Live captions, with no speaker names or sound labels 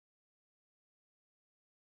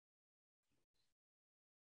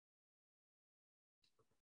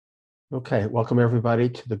Okay, welcome everybody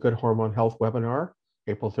to the Good Hormone Health webinar,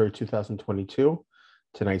 April 3rd, 2022.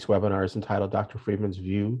 Tonight's webinar is entitled Dr. Friedman's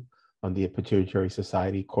View on the Pituitary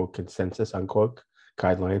Society, quote, consensus, unquote,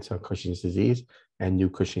 guidelines on Cushing's disease and new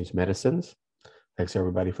Cushing's medicines. Thanks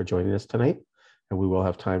everybody for joining us tonight. And we will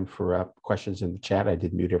have time for questions in the chat. I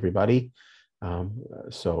did mute everybody.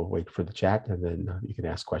 So wait for the chat and then you can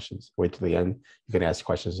ask questions. Wait till the end, you can ask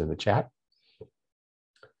questions in the chat.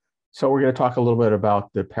 So we're going to talk a little bit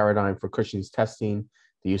about the paradigm for Cushing's testing,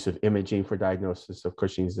 the use of imaging for diagnosis of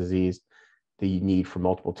Cushing's disease, the need for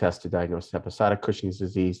multiple tests to diagnose episodic Cushing's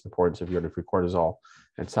disease, the importance of urine-free cortisol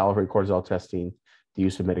and salivary cortisol testing, the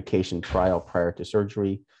use of medication trial prior to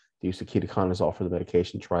surgery, the use of ketoconazole for the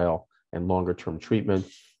medication trial and longer-term treatment,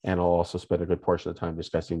 and I'll also spend a good portion of time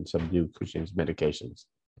discussing some new Cushing's medications.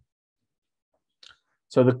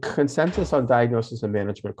 So the consensus on diagnosis and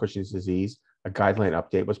management of Cushing's disease, a guideline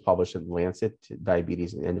update, was published in Lancet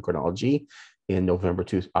Diabetes and Endocrinology in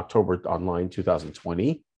October online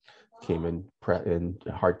 2020. Came in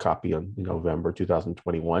hard copy on November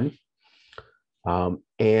 2021.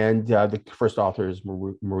 The first author is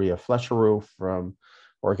Maria Flescherow from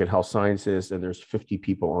Oregon Health Sciences, and there's 50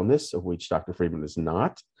 people on this, of which Dr. Friedman is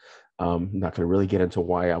not. I'm not going to really get into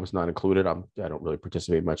why I was not included. I don't really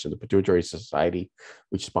participate much in the Pituitary Society,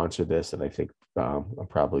 which sponsored this, and I think I'm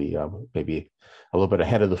probably maybe a little bit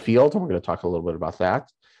ahead of the field. And we're going to talk a little bit about that.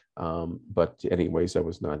 But anyways, I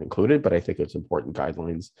was not included, but I think it's important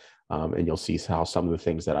guidelines. And you'll see how some of the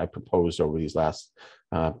things that I proposed over these last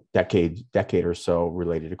decade or so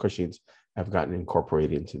related to Cushing's have gotten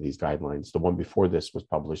incorporated into these guidelines. The one before this was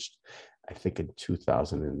published, I think, in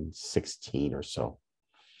 2016 or so.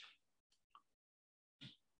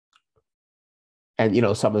 And,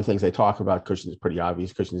 some of the things they talk about Cushing's is pretty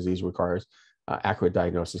obvious. Cushing's disease requires accurate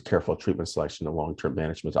diagnosis, careful treatment selection, and long-term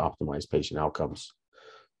management to optimize patient outcomes.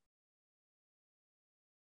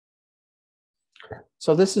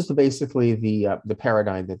 So this is basically the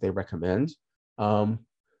paradigm that they recommend.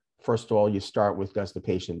 First of all, you start with, does the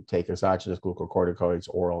patient take exogenous glucocorticoids,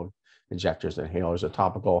 oral injectors, inhalers, or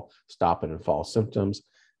topical, stop and fall symptoms,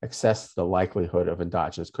 assess the likelihood of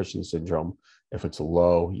endogenous Cushing syndrome. If it's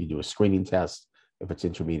low, you do a screening test. If it's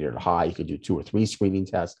intermediate or high, you could do 2 or 3 screening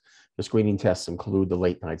tests. The screening tests include the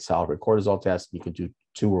late-night salivary cortisol test. You can do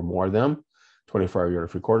 2 or more of them. 24-hour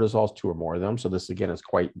urine-free cortisols, 2 or more of them. So this, again, is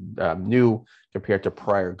quite new compared to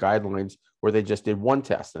prior guidelines where they just did 1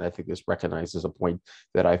 test. And I think this recognizes a point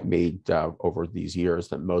that I've made over these years,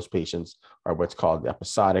 that most patients are what's called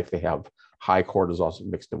episodic. They have high cortisols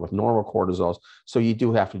mixed in with normal cortisols. So you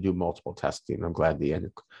do have to do multiple testing. I'm glad the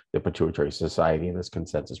Pituitary Society and this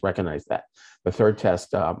consensus recognize that. The 3rd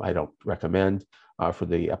test I don't recommend for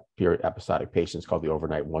the episodic patients, called the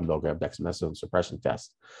overnight 1 milligram dexamethasone suppression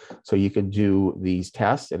test. So you can do these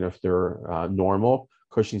tests, and if they're normal,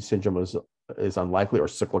 Cushing syndrome is unlikely or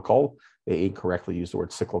cyclical. They incorrectly use the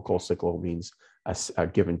word cyclical. Cyclical means a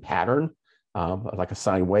given pattern, like a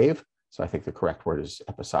sine wave. So I think the correct word is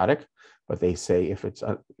episodic. But they say if it's,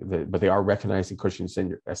 but they are recognizing Cushing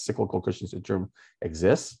syndrome, a cyclical Cushing syndrome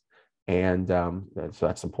exists, and so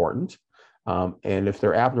that's important. And if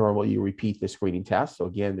they're abnormal, you repeat the screening test. So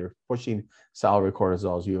again, they're pushing salivary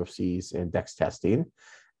cortisols, UFCs, and DEX testing.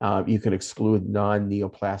 You can exclude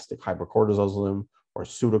non-neoplastic hypercortisolism or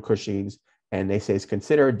pseudo-Cushing's, and they say it's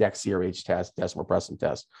considered DEX CRH test, desmopressin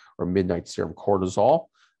test, or midnight serum cortisol.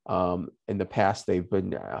 In the past, they've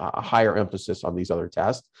been a higher emphasis on these other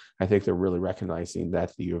tests. I think they're really recognizing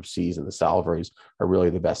that the UFCs and the salivaries are really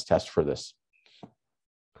the best test for this.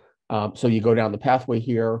 So you go down the pathway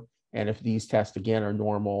here, and if these tests, again, are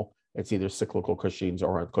normal, it's either cyclical Cushing's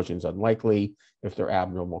or Cushing's unlikely. If they're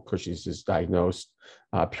abnormal, Cushing's is diagnosed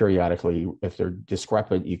periodically. If they're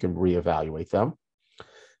discrepant, you can reevaluate them.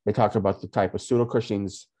 They talk about the type of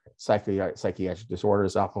pseudo-Cushing's, psychiatric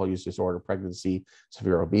disorders, alcohol use disorder, pregnancy,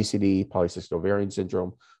 severe obesity, polycystic ovarian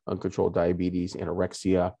syndrome, uncontrolled diabetes,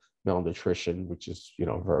 anorexia, malnutrition, which is,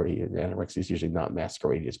 anorexia is usually not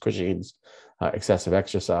masqueraded as Cushing's, excessive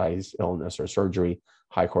exercise, illness or surgery,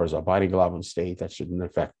 high cortisol binding globulin state. That shouldn't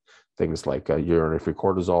affect things like urinary-free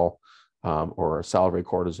cortisol or salivary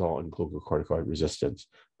cortisol, and glucocorticoid resistance,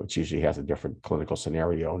 which usually has a different clinical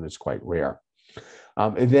scenario and is quite rare.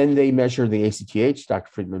 And then they measure the ACTH. Dr.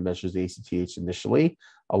 Friedman measures the ACTH initially.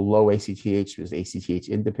 A low ACTH is ACTH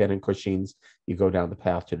independent Cushing's. You go down the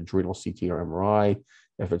path to the adrenal CT or MRI.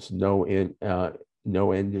 If it's no end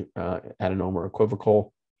adenoma or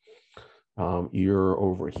equivocal, you're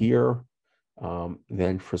over here.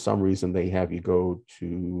 Then for some reason they have you go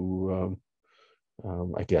to,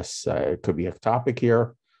 I guess it could be ectopic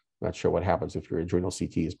here. Not sure what happens if your adrenal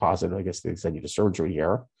CT is positive. I guess they send you to surgery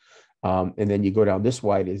here. And then you go down this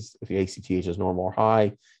wide is if the ACTH is normal or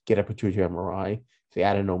high, get a pituitary MRI. If the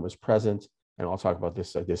adenoma is present, and I'll talk about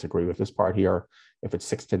this, I disagree with this part here. If it's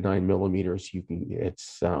 6 to 9 millimeters, you have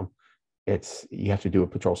to do a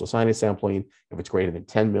petrosal sinus sampling. If it's greater than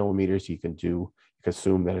 10 millimeters, you can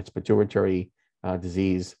assume that it's pituitary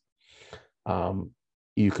disease.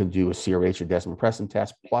 You can do a CRH or desmopressin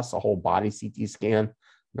test plus a whole body CT scan.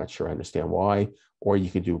 I'm not sure I understand why. Or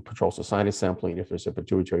you can do petrosal sinus sampling if there's a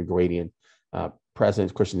pituitary gradient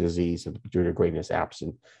present, Cushing's disease, and the pituitary gradient is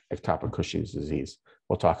absent, ectopic Cushing's disease.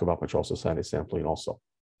 We'll talk about petrosal sinus sampling also.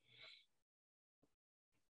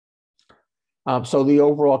 So the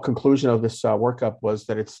overall conclusion of this workup was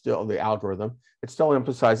that it's still the algorithm. It still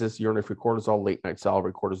emphasizes urinary free cortisol, late night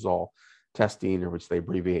salivary cortisol testing, which they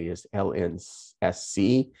abbreviate as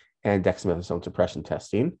LNSC, and dexamethasone suppression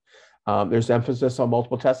testing. There's emphasis on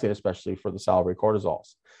multiple testing, especially for the salivary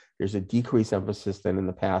cortisols. There's a decreased emphasis than in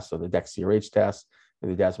the past on the DEX-CRH test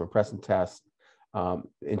and the desmopressin test.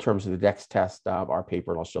 In terms of the DEX test, our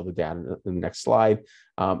paper, and I'll show the data in the next slide,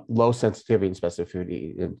 low sensitivity and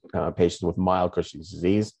specificity in patients with mild Cushing's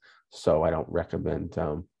disease. So I don't recommend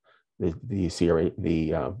the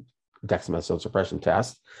dexamethasone suppression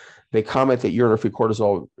test. They comment that urinary free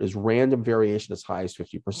cortisol is random variation as high as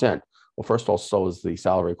 50%. Well, first of all, so is the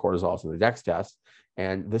salivary cortisols in the DEX test.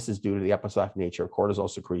 And this is due to the episodic nature of cortisol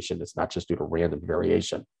secretion. It's not just due to random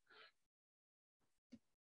variation.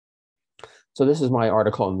 So this is my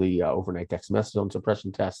article on the overnight dexamethasone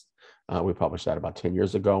suppression test. We published that about 10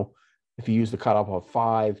 years ago. If you use the cutoff of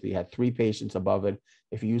 5, you had 3 patients above it.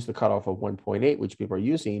 If you use the cutoff of 1.8, which people are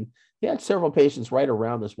using, you had several patients right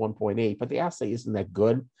around this 1.8, but the assay isn't that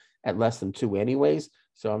good at less than 2 anyways.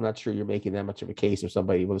 So I'm not sure you're making that much of a case if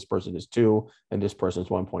somebody, well, this person is 2 and this person's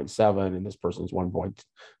 1.7 and this person's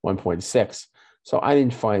 1.6. So I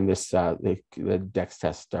didn't find this, the DEX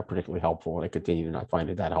test particularly helpful, and I continue to not find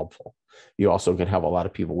it that helpful. You also can have a lot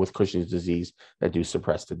of people with Cushing's disease that do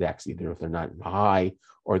suppress the DEX, either if they're not high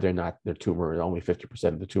or they're not, their tumor, only 50%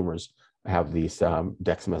 of the tumors have these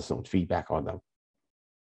dexamethasone feedback on them.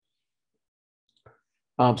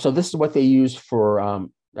 So this is what they use for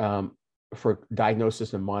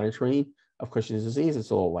diagnosis and monitoring of Cushing's disease. It's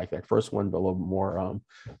a little like that first one, but a little more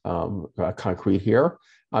concrete here.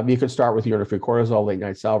 You can start with urinary free cortisol, late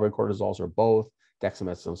night salivary cortisols, or both.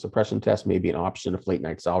 Dexamethasone suppression test may be an option if late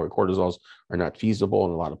night salivary cortisols are not feasible.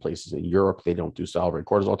 In a lot of places in Europe, they don't do salivary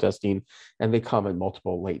cortisol testing, and they come in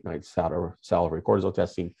multiple late night salivary cortisol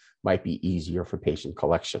testing might be easier for patient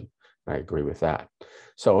collection. I agree with that.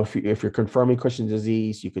 So if you're confirming Cushing's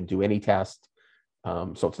disease, you can do any test.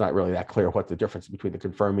 So it's not really that clear what the difference between the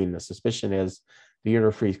confirming and the suspicion is. The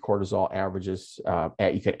urinary free cortisol averages,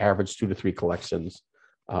 you can average 2 to 3 collections.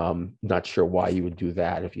 Not sure why you would do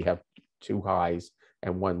that if you have 2 highs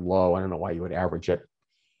and 1 low. I don't know why you would average it.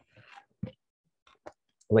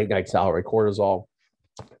 Late night salivary cortisol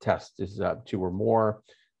test is 2 or more.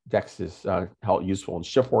 DEX is useful in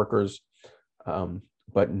shift workers,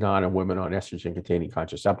 but not in women on estrogen-containing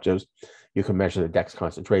contraceptives. You can measure the DEX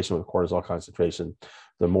concentration with cortisol concentration.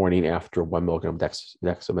 The morning after 1 milligram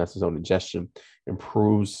dexamethasone ingestion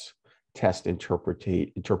improves test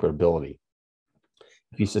interpretability.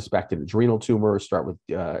 If you suspect an adrenal tumor, start with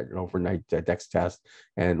an overnight DEX test,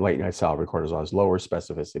 and late night salivary cortisol has lower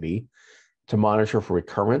specificity. To monitor for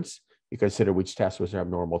recurrence, you consider which test was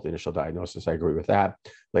abnormal at the initial diagnosis. I agree with that.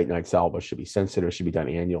 Late night salivary should be sensitive, should be done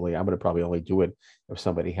annually. I'm going to probably only do it if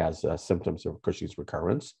somebody has symptoms of Cushing's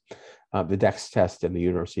recurrence. The DEX test and the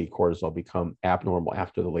urinary free cortisol become abnormal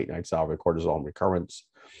after the late night salivary cortisol and recurrence.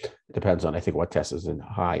 It depends on, I think, what test is in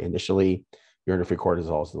high initially. Urinary free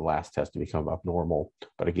cortisol is the last test to become abnormal.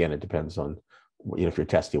 But again, it depends on if you're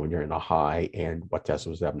testing when you're in a high and what test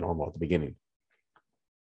was abnormal at the beginning.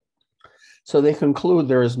 So they conclude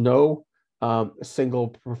there is no single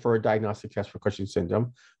preferred diagnostic test for Cushing's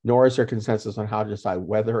syndrome, nor is there consensus on how to decide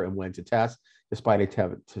whether and when to test, despite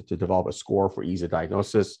attempt to develop a score for ease of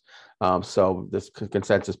diagnosis. So this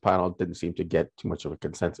consensus panel didn't seem to get too much of a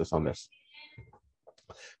consensus on this.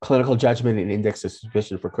 Clinical judgment and index of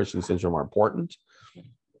suspicion for Cushing's syndrome are important.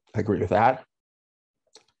 I agree with that.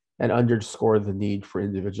 And underscore the need for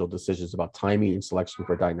individual decisions about timing and selection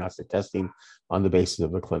for diagnostic testing on the basis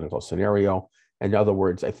of the clinical scenario. In other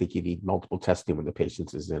words, I think you need multiple testing when the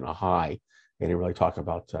patient is in a high. They didn't really talk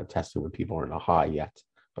about testing when people are in a high yet,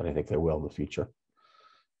 but I think they will in the future.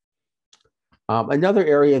 Another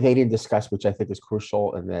area they didn't discuss, which I think is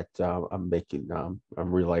crucial, and that I'm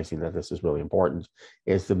realizing that this is really important,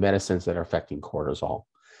 is the medicines that are affecting cortisol.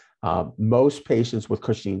 Most patients with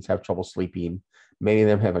Cushing's have trouble sleeping. Many of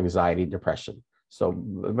them have anxiety and depression. So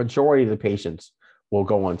the majority of the patients will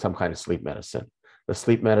go on some kind of sleep medicine. The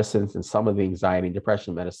sleep medicines and some of the anxiety and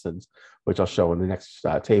depression medicines, which I'll show in the next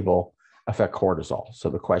table, affect cortisol. So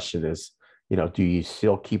the question is, do you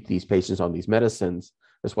still keep these patients on these medicines?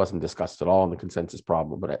 This wasn't discussed at all in the consensus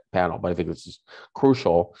panel, but I think this is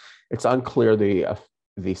crucial. It's unclear the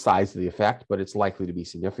size of the effect, but it's likely to be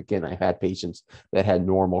significant. I've had patients that had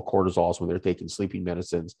normal cortisols when they're taking sleeping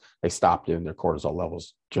medicines. They stopped it and their cortisol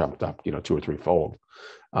levels jumped up, 2 or 3 fold.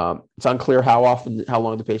 It's unclear how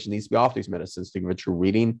long the patient needs to be off these medicines to give a true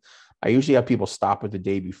reading. I usually have people stop it the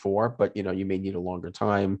day before, but you may need a longer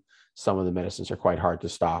time. Some of the medicines are quite hard to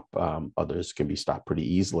stop. Others can be stopped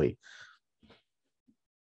pretty easily.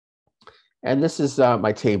 And this is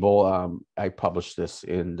my table. I published this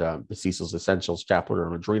in the Cecil's Essentials chapter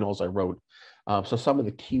on adrenals I wrote. So some of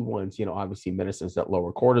the key ones, obviously medicines that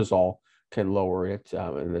lower cortisol can lower it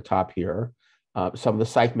in the top here. Some of the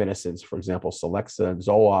psych medicines, for example, Celexa and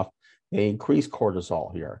Zoloft, they increase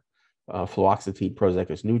cortisol here. Fluoxetine, Prozac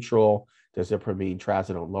is neutral. Desipramine,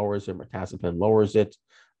 trazodone lowers it. Mirtazapine lowers it.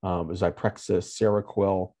 Zyprexa,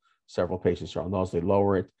 Seroquel, several patients are on those, they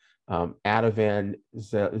lower it. Ativan,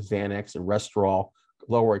 Xanax, and Restorol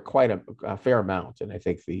lower it quite a fair amount. And I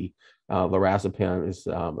think the lorazepam is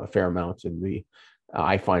a fair amount. And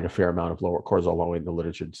I find a fair amount of lower cortisol lowering. The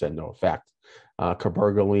literature said no effect.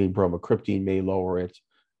 Cabergoline, bromocriptine may lower it.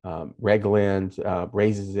 Reglan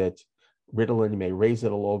raises it. Ritalin may raise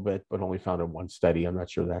it a little bit, but only found in one study. I'm not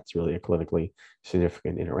sure that's really a clinically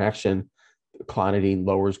significant interaction. Clonidine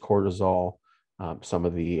lowers cortisol. Some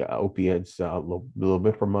of the opiates,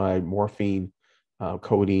 lobutamide, morphine,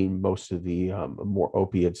 codeine, most of the more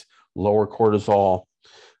opiates lower cortisol.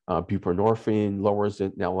 Buprenorphine lowers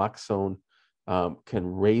it. Naloxone can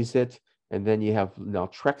raise it. And then you have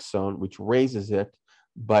naltrexone, which raises it.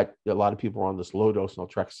 But a lot of people are on this low dose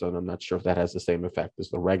naltrexone. I'm not sure if that has the same effect as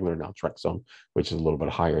the regular naltrexone, which is a little bit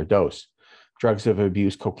higher dose. Drugs of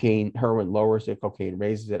abuse, cocaine, heroin lowers it, cocaine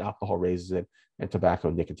raises it, alcohol raises it, and tobacco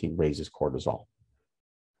and nicotine raises cortisol.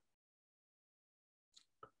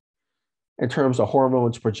 In terms of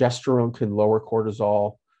hormones, progesterone can lower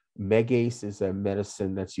cortisol. Megase is a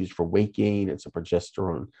medicine that's used for weight gain. It's a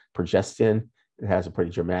progestin. It has a pretty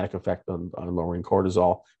dramatic effect on lowering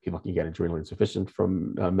cortisol. People can get adrenal insufficient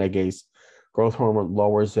from Megase. Growth hormone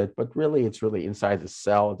lowers it, but really it's really inside the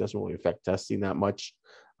cell. It doesn't really affect testing that much.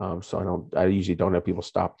 So I usually don't have people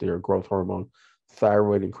stop their growth hormone.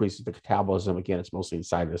 Thyroid increases the catabolism. Again, it's mostly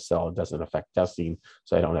inside the cell. It doesn't affect testing,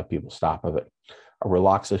 so I don't have people stop of it.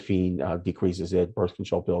 Raloxifene decreases it. Birth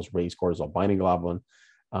control pills raise cortisol binding globulin.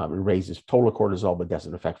 It raises total cortisol, but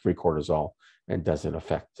doesn't affect free cortisol and doesn't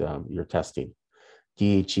affect your testing.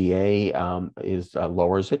 DHEA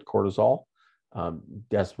lowers it, cortisol.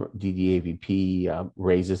 DDAVP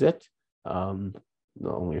raises it,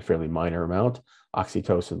 only a fairly minor amount.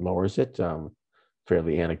 Oxytocin lowers it,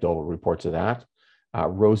 fairly anecdotal reports of that.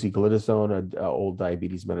 Rosiglitazone, an old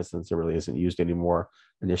diabetes medicine that really isn't used anymore.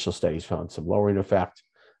 Initial studies found some lowering effect,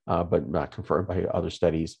 but not confirmed by other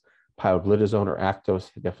studies. Pioglitazone or Actos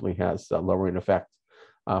definitely has a lowering effect.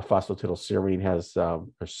 Phosphatidylserine has, or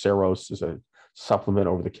Seros is a supplement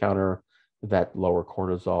over the counter that lower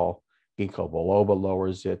cortisol. Ginkgo biloba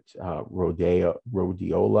lowers it.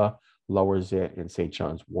 Rhodiola lowers it, and St.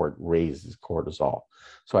 John's wort raises cortisol.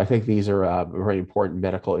 So I think these are very important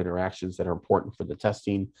medical interactions that are important for the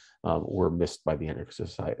testing. Were missed by the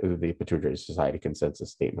Pituitary Society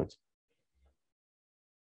consensus statement.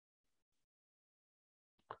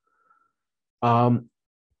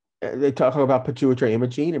 They talk about pituitary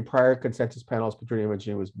imaging. In prior consensus panels, pituitary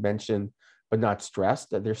imaging was mentioned but not stressed.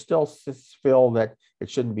 There's still feel that it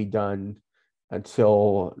shouldn't be done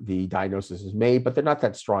until the diagnosis is made, but they're not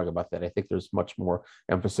that strong about that. I think there's much more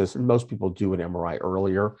emphasis, and most people do an MRI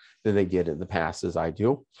earlier than they did in the past, as I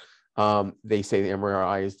do. They say the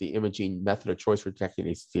MRI is the imaging method of choice for detecting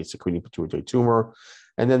a secreting pituitary tumor.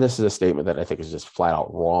 And then this is a statement that I think is just flat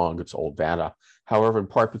out wrong. It's old data. However, in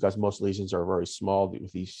part because most lesions are very small,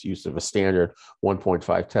 with the use of a standard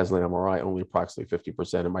 1.5 Tesla MRI, only approximately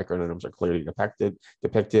 50% of microadenoma are clearly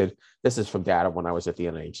depicted. This is from data when I was at the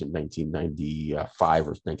NIH in 1995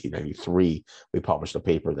 or 1993. We published a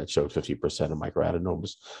paper that showed 50% of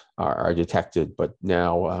microadenomas are detected. But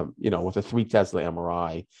now, with a 3 Tesla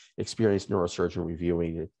MRI, experienced neurosurgeon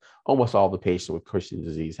reviewing it, almost all the patients with Cushing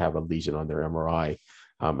disease have a lesion on their MRI.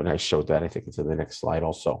 And I showed that. I think it's in the next slide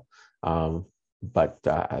also. But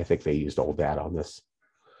I think they used old data on this.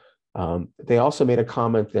 They also made a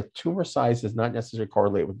comment that tumor size does not necessarily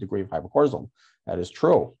correlate with degree of hypercortisolism. That is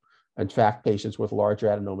true. In fact, patients with larger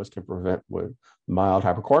adenomas can present with mild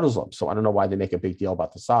hypercortisolism. So I don't know why they make a big deal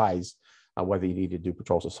about the size. whether you need to do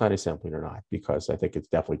petrosal sinus sampling or not, because I think it's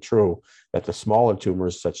definitely true that the smaller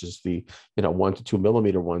tumors, such as the 1 to 2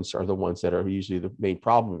 millimeter ones, are the ones that are usually the main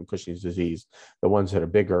problem in Cushing's disease. The ones that are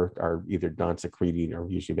bigger are either non-secreting or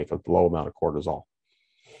usually make a low amount of cortisol.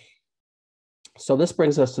 So this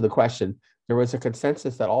brings us to the question: there was a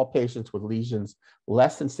consensus that all patients with lesions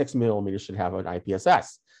less than 6 millimeters should have an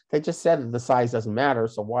IPSS. They just said that the size doesn't matter,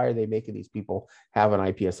 so why are they making these people have an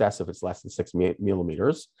IPSS if it's less than 6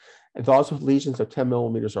 millimeters? And those with lesions of 10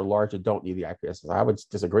 millimeters or larger don't need the IPSS. I would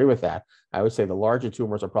disagree with that. I would say the larger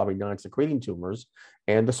tumors are probably non-secreting tumors,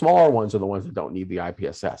 and the smaller ones are the ones that don't need the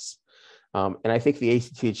IPSS. And I think the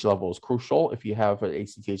ACTH level is crucial. If you have an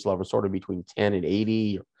ACTH level sort of between 10 and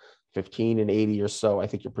 80, or 15 and 80 or so, I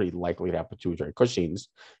think you're pretty likely to have pituitary Cushing's.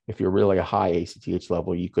 If you're really a high ACTH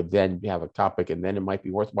level, you could then have a topic, and then it might be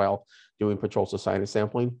worthwhile doing petrosal sinus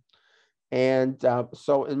sampling. And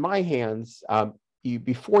so in my hands,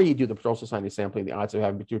 before you do the petrosal sinus sampling, the odds of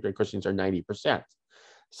having pituitary Cushing's are 90%.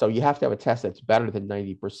 So you have to have a test that's better than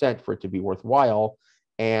 90% for it to be worthwhile.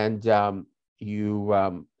 And the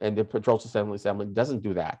petrosal sampling doesn't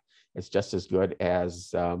do that. It's just as good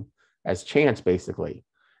as chance, basically.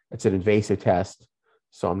 It's an invasive test,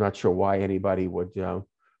 so I'm not sure why anybody would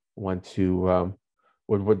want to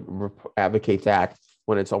would advocate that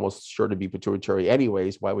when it's almost sure to be pituitary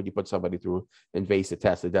anyways. Why would you put somebody through an invasive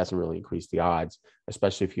test? It doesn't really increase the odds,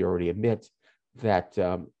 especially if you already admit that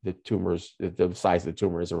the size of the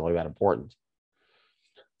tumor isn't really that important.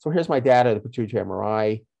 So here's my data, the pituitary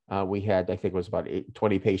MRI. We had, I think it was about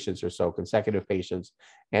 20 patients or so, consecutive patients,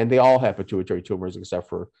 and they all have pituitary tumors except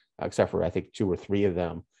for I think 2 or 3 of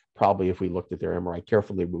them. Probably if we looked at their MRI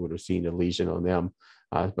carefully, we would have seen a lesion on them.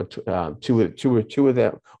 But two of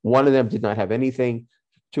them, one of them did not have anything.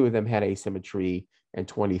 2 of them had asymmetry, and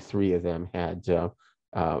 23 of them had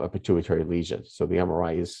a pituitary lesion. So the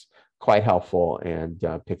MRI is quite helpful and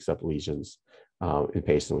picks up lesions in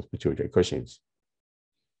patients with pituitary Cushing's.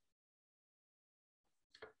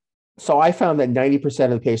 So I found that 90%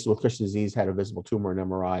 of the patients with Cushing's disease had a visible tumor in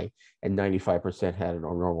MRI, and 95% had an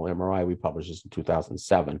abnormal MRI. We published this in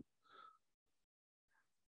 2007.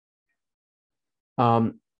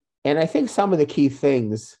 And I think some of the key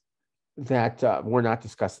things that were not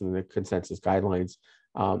discussed in the consensus guidelines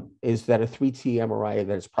is that a 3T MRI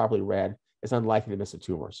that is properly read is unlikely to miss a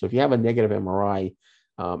tumor. So if you have a negative MRI,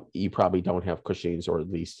 you probably don't have Cushing's, or at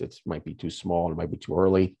least it might be too small, it might be too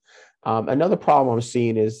early. Another problem I'm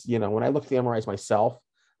seeing is, when I look at the MRIs myself,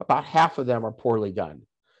 about half of them are poorly done.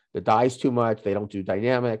 The dye is too much, they don't do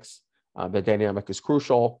dynamics. The dynamic is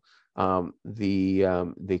crucial.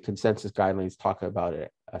 The consensus guidelines talk about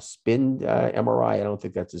a spin MRI. I don't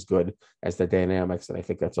think that's as good as the dynamics, and I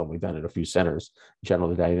think that's only done at a few centers.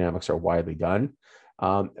 Generally, the dynamics are widely done.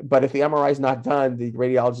 But if the MRI is not done, the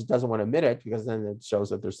radiologist doesn't want to admit it, because then it shows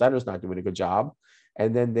that their center's not doing a good job.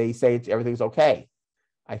 And then they say everything's okay.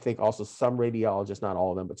 I think also some radiologists, not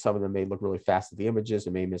all of them, but some of them may look really fast at the images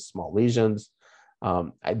and may miss small lesions.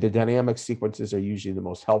 The dynamic sequences are usually the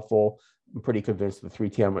most helpful. I'm pretty convinced the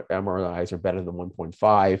 3T MRIs are better than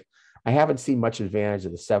 1.5. I haven't seen much advantage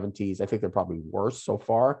of the 70s. I think they're probably worse so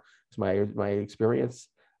far, is my experience.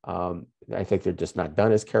 I think they're just not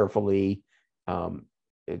done as carefully.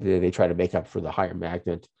 They try to make up for the higher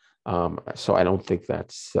magnet. So I don't think the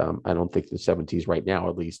 70s right now,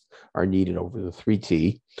 at least, are needed over the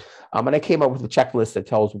 3T. And I came up with a checklist that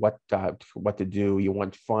tells what to do. You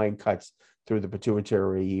want fine cuts through the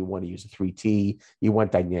pituitary. You want to use a 3T. You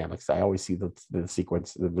want dynamics. I always see the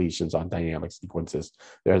lesions on dynamic sequences.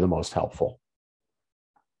 They're the most helpful.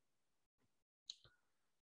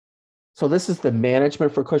 So this is the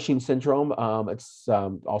management for Cushing syndrome. It's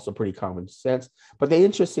also pretty common sense, but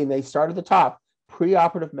they start at the top: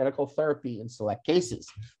 preoperative medical therapy in select cases.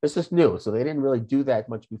 This is new, so they didn't really do that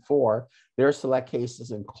much before. Their select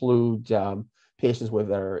cases include patients with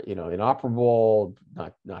that are inoperable,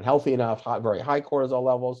 not healthy enough, very high cortisol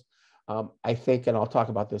levels. I think, and I'll talk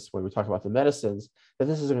about this when we talk about the medicines, that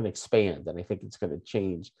this is going to expand, and I think it's going to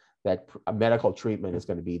change. That medical treatment is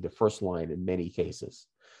going to be the first line in many cases.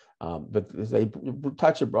 But they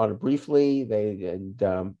touch on it briefly. They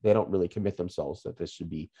don't really commit themselves that this should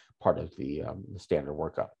be part of the standard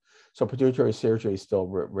workup. So pituitary surgery is still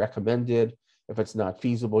recommended. If it's not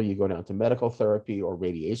feasible, you go down to medical therapy or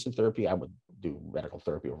radiation therapy. I would do medical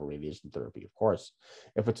therapy over radiation therapy, of course.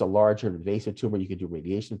 If it's a larger invasive tumor, you can do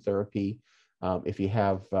radiation therapy. If you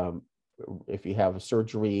have a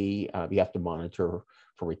surgery, you have to monitor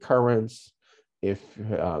for recurrence. If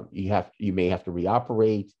you may have to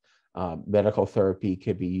reoperate. Medical therapy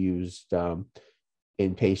can be used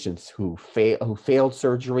in patients who failed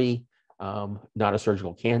surgery, not a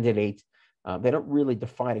surgical candidate. They don't really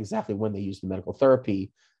define exactly when they use the medical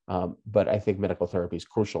therapy, but I think medical therapy is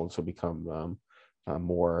crucial and so become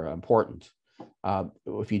more important.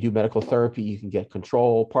 If you do medical therapy, you can get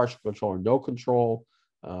control, partial control, or no control.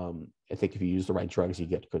 I think if you use the right drugs, you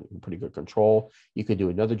get pretty good control. You could do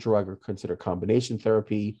another drug or consider combination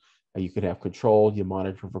therapy. You can have control. You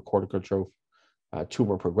monitor for corticotroph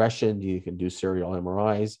tumor progression. You can do serial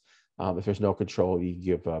MRIs. If there's no control, you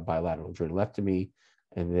give bilateral adrenalectomy,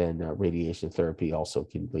 and then radiation therapy also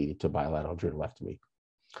can lead to bilateral adrenalectomy.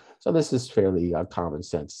 So this is fairly common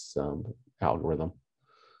sense algorithm.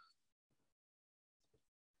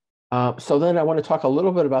 So then I want to talk a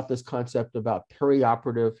little bit about this concept about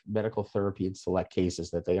perioperative medical therapy in select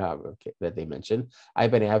cases that they mentioned.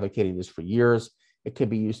 I've been advocating this for years. It can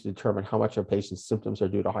be used to determine how much of a patient's symptoms are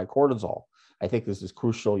due to high cortisol. I think this is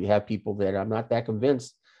crucial. You have people that I'm not that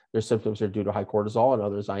convinced their symptoms are due to high cortisol, and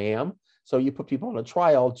others I am. So you put people on a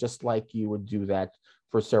trial just like you would do that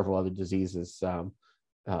for several other diseases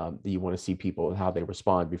that you want to see people and how they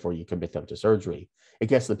respond before you commit them to surgery. It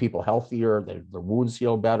gets the people healthier, their wounds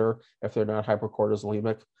heal better if they're not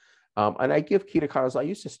hypercortisolemic. And I give ketoconazole. I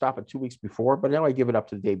used to stop it 2 weeks before, but now I give it up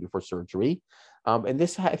to the day before surgery. And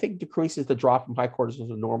this, I think, decreases the drop from high cortisol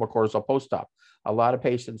to normal cortisol post-op. A lot of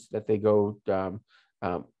patients that they go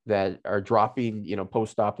that are dropping,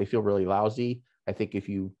 post-op, they feel really lousy. I think if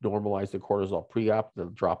you normalize the cortisol pre-op, the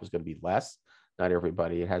drop is going to be less. Not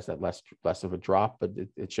everybody has that less of a drop, but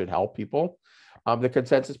it should help people. The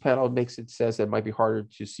consensus panel says it might be harder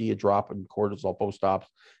to see a drop in cortisol post-op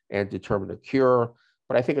and determine a cure.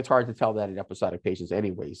 But I think it's hard to tell that in episodic patients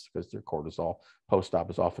anyways, because their cortisol post-op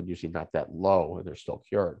is often usually not that low and they're still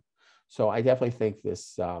cured. So I definitely think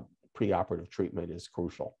this preoperative treatment is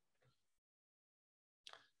crucial.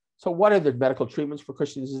 So what are the medical treatments for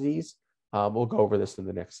Cushing's disease? We'll go over this in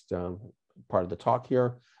the next part of the talk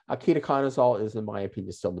here. Ketoconazole is, in my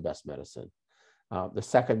opinion, still the best medicine. The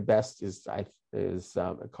second best is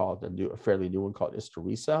called a fairly new one called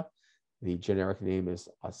Isturisa. The generic name is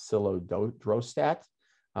Cilodrostat.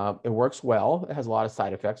 It works well. It has a lot of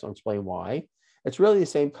side effects. I'll explain why. It's really the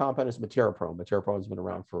same compound as Meteroprone. Meteroprone has been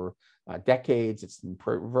around for decades. It's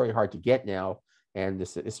very hard to get now, and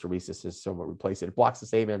this Isturisa is somewhat replaced it. It blocks the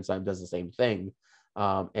same enzyme, does the same thing,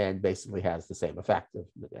 and basically has the same effect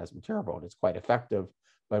as Meteroprone. It's quite effective,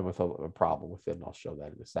 but with a problem with it, and I'll show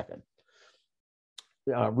that in a second.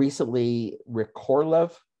 Recently,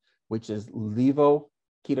 Recorlev, which is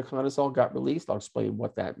levoketoconazole, got released. I'll explain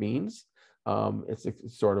what that means. It's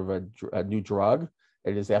sort of a new drug.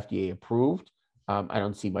 It is FDA approved. I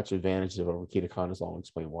don't see much advantage over ketoconazole. I'll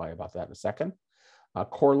explain why about that in a second.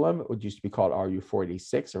 Korlym, which used to be called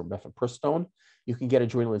RU486 or mifepristone. You can get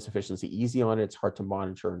adrenal insufficiency easy on it. It's hard to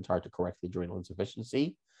monitor and it's hard to correct the adrenal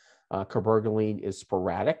insufficiency. Cabergoline is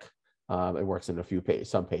sporadic. It works in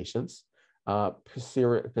some patients.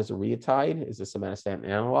 Pisuritide is a somatostatin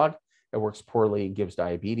analog. It works poorly and gives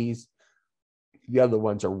diabetes. The other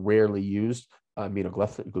ones are rarely used.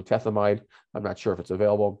 Aminoglutathione, I'm not sure if it's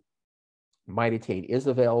available. Mitotane is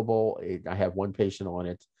available. I have one patient on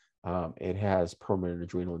it. It has permanent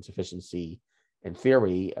adrenal insufficiency. In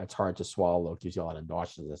theory, it's hard to swallow. It gives you a lot of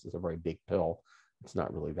nausea. This is a very big pill. It's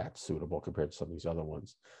not really that suitable compared to some of these other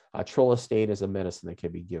ones. Trolestate is a medicine that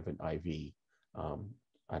can be given IV.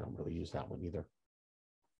 I don't really use that one either.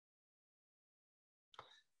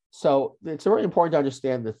 So it's very important to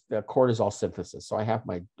understand the cortisol synthesis. So I have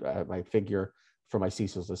my figure for my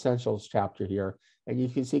CSIL's Essentials chapter here, and you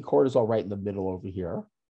can see cortisol right in the middle over here.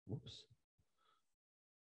 Oops.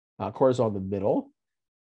 Cortisol in the middle.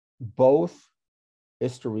 Both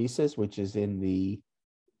hysteresis, which is in the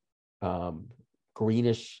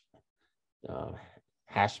greenish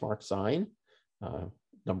hash mark sign,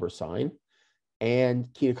 number sign, and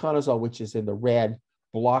ketoconazole, which is in the red,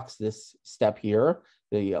 blocks this step here,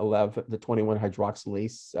 the 21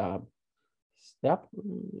 hydroxylase step.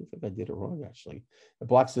 I think I did it wrong, actually. It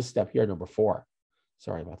blocks this step here, number 4.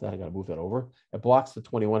 Sorry about that. I got to move that over. It blocks the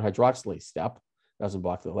 21 hydroxylase step. Doesn't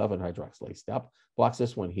block the 11 hydroxylase step. Blocks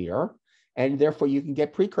this one here. And therefore, you can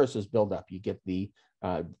get precursors build up. You get the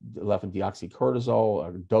 11-deoxycortisol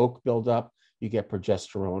or DOAC build up. You get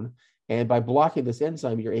progesterone. And by blocking this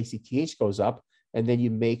enzyme, your ACTH goes up, and then you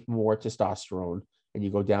make more testosterone, and you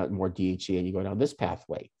go down more DHEA, and you go down this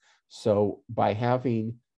pathway. So by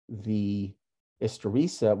having the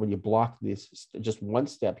Isturisa, when you block this just one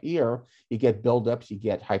step here, you get buildups, you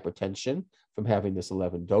get hypertension from having this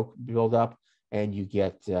 11-DOAC buildup, and you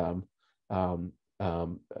get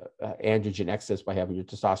androgen excess by having your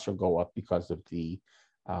testosterone go up because of the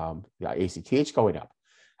ACTH going up.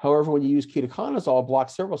 However, when you use ketoconazole, it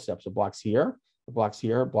blocks several steps. It blocks here, It blocks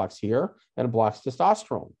here, and it blocks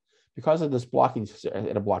testosterone. Because of this blocking, and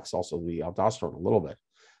it blocks also the aldosterone a little bit.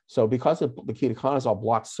 So because of the ketoconazole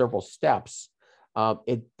blocks several steps,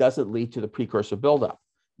 it doesn't lead to the precursor buildup.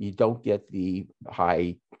 You don't get the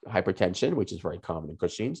high hypertension, which is very common in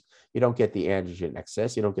Cushing's. You don't get the androgen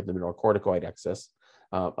excess. You don't get the mineralocorticoid excess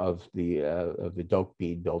of the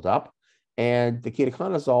dopamine buildup. And the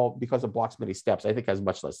ketoconazole, because it blocks many steps, I think has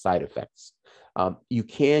much less side effects. You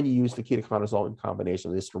can use the ketoconazole in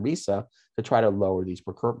combination with Isturisa to try to lower these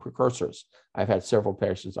precursors. I've had several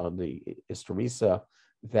patients on the Isturisa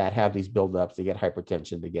that have these buildups. They get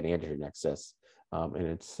hypertension, they get androgen excess, and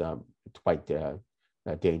it's quite a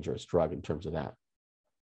dangerous drug in terms of that.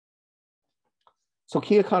 So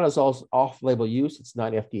ketoconazole's off-label use. It's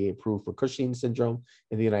not FDA approved for Cushing syndrome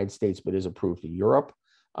in the United States, but is approved in Europe.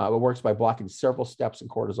 It works by blocking several steps in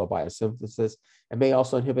cortisol biosynthesis and may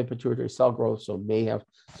also inhibit pituitary cell growth, so may have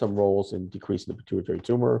some roles in decreasing the pituitary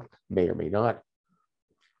tumor, may or may not.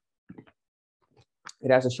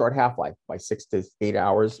 It has a short half-life, by 6 to 8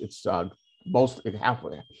 hours. It's half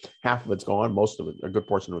of it's gone, most of it, a good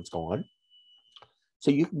portion of it's gone.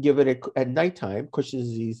 So you can give it at nighttime. Cushing's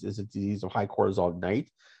disease is a disease of high cortisol at night.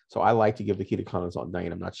 So I like to give the ketoconazole at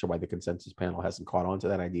night. I'm not sure why the consensus panel hasn't caught on to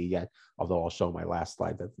that idea yet, although I'll show my last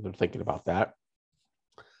slide that they're thinking about that.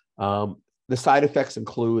 The side effects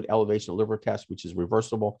include elevation of liver tests, which is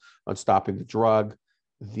reversible on stopping the drug.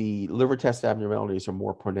 The liver test abnormalities are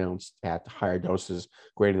more pronounced at higher doses,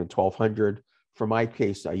 greater than 1,200. For my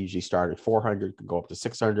case, I usually start at 400, can go up to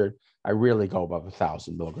 600. I rarely go above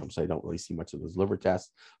 1,000 milligrams, so I don't really see much of those liver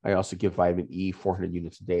tests. I also give vitamin E 400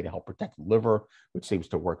 units a day to help protect the liver, which seems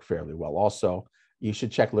to work fairly well also. You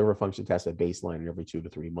should check liver function tests at baseline every 2 to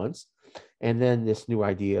 3 months. And then this new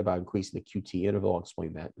idea about increasing the QT interval, I'll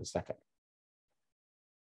explain that in a second.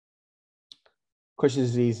 Cushing's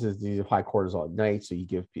disease is a disease of high cortisol at night, so you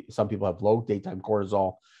give, some people have low daytime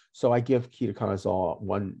cortisol. So I give ketoconazole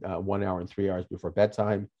 1 hour and 3 hours before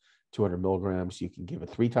bedtime, 200 milligrams. You can give it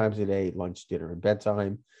 3 times a day, lunch, dinner, and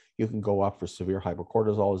bedtime. You can go up for severe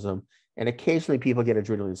hypercortisolism. And occasionally people get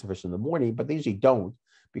adrenal insufficiency in the morning, but they usually don't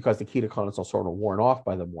because the ketoconazole is sort of worn off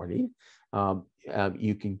by the morning.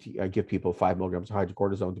 You can give people 5 milligrams of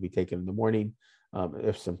hydrocortisone to be taken in the morning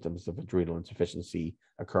if symptoms of adrenal insufficiency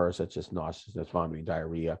occur, such as nauseousness, vomiting,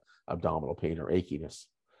 diarrhea, abdominal pain, or achiness.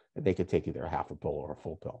 And they could take either a half a pill or a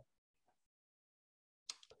full pill.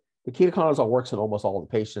 The ketoconazole works in almost all the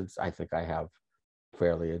patients. I think I have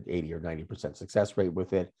fairly an 80 or 90% success rate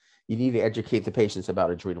with it. You need to educate the patients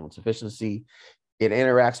about adrenal insufficiency. It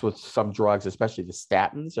interacts with some drugs, especially the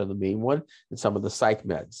statins are the main one, and some of the psych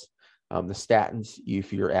meds. The statins,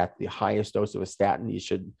 if you're at the highest dose of a statin, you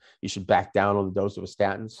should back down on the dose of a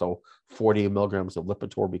statin. So 40 milligrams of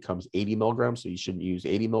Lipitor becomes 80 milligrams. So you shouldn't use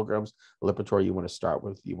 80 milligrams of Lipitor. You want to start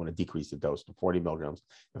with, you want to decrease the dose to 40 milligrams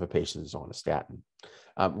if a patient is on a statin.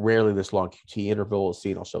 Rarely this long QT interval is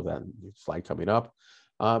seen. I'll show that in the slide coming up.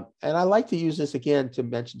 And I like to use this again to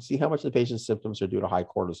mention, see how much the patient's symptoms are due to high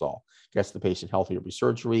cortisol. Gets the patient healthier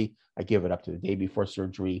pre-surgery. I give it up to the day before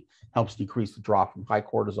surgery. Helps decrease the drop from high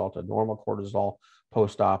cortisol to normal cortisol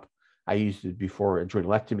post-op. I used it before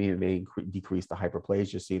adrenalectomy. It may decrease the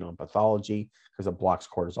hyperplasia seen on pathology because it blocks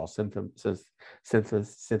cortisol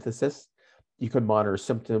synthesis. You can monitor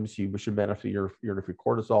symptoms. You should monitor your urine-free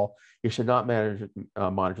cortisol. You should not monitor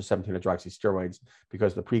 17-hydroxysteroids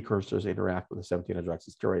because the precursors interact with the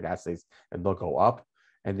 17-hydroxysteroid assays and they'll go up.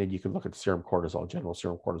 And then you can look at serum cortisol. General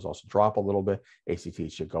serum cortisol should drop a little bit.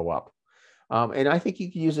 ACT should go up. And I think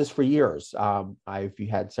you can use this for years. I've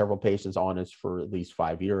had several patients on this for at least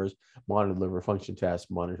 5 years. Monitor liver function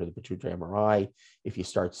tests, monitor the pituitary MRI. If you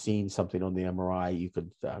start seeing something on the MRI, you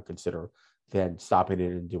could consider then stopping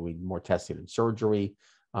it and doing more testing and surgery.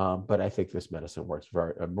 But I think this medicine works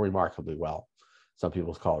very remarkably well. Some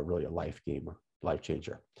people call it really a life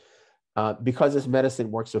changer. Because this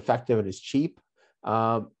medicine works effective and is cheap,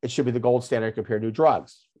 it should be the gold standard compared to new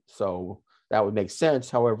drugs. So that would make sense.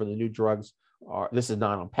 However, the new drugs this is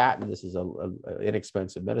not on patent. This is an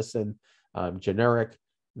inexpensive medicine, generic.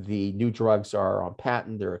 The new drugs are on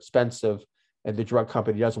patent. They're expensive. And the drug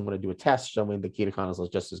company doesn't want to do a test showing the ketoconazole is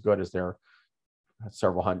just as good as their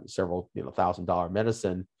several $1,000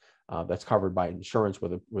 medicine that's covered by insurance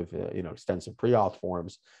with extensive pre-auth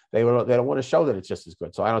forms. They don't want to show that it's just as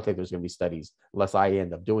good. So I don't think there's going to be studies unless I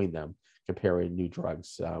end up doing them comparing new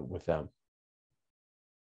drugs with them.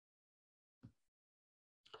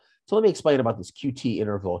 So let me explain about this QT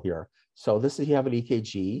interval here. So this is, you have an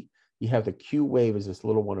EKG. You have the Q wave is this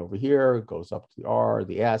little one over here. It goes up to the R,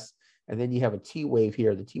 the S, and then you have a T wave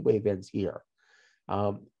here. The T wave ends here.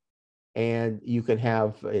 And you can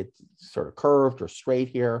have it sort of curved or straight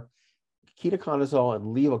here. Ketoconazole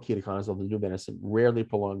and levoketoconazole, the new medicine, rarely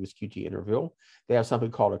prolong this QT interval. They have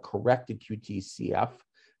something called a corrected QT-CF.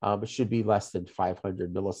 It should be less than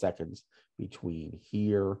 500 milliseconds between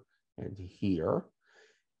here and here.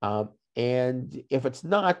 And if it's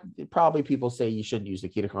not, probably people say you shouldn't use the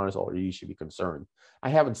ketoconazole or you should be concerned. I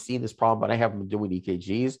haven't seen this problem, but I haven't been doing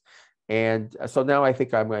EKGs. And so now I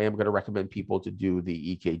think I am going to recommend people to do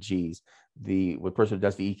the EKGs. The person who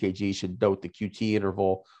does the EKG should note the QT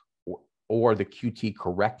interval or the QT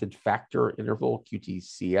corrected factor interval,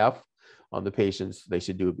 QT-CF, on the patients. They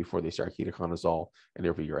should do it before they start ketoconazole and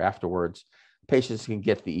every year afterwards. Patients can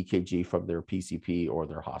get the EKG from their PCP or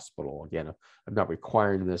their hospital. Again, I'm not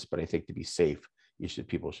requiring this, but I think to be safe,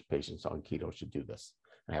 patients on keto should do this.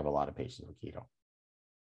 I have a lot of patients on keto.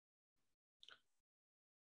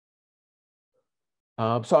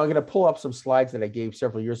 So I'm going to pull up some slides that I gave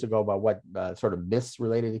several years ago about what sort of myths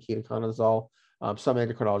related to ketoconazole. Some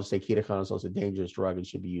endocrinologists say ketoconazole is a dangerous drug and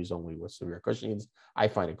should be used only with severe Cushing's. I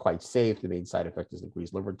find it quite safe. The main side effect is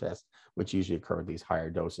increased liver tests, which usually occur at these higher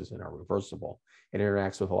doses and are reversible. It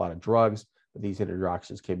interacts with a lot of drugs, but these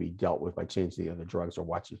interactions can be dealt with by changing the other drugs or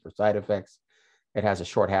watching for side effects. It has a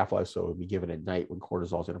short half-life, so it will be given at night when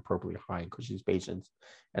cortisol is inappropriately high in Cushing's patients.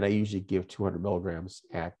 And I usually give 200 milligrams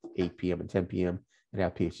at 8 p.m. and 10 p.m. and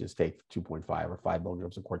have patients take 2.5 or 5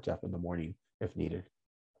 milligrams of Cortef in the morning if needed.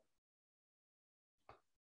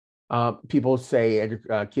 People say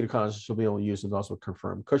ketoconazole should be only used in those with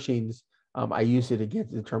confirmed Cushing's. I use it again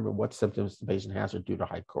to determine what symptoms the patient has are due to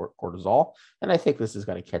high cortisol. And I think this is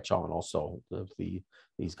going to catch on also,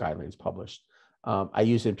 these guidelines published. I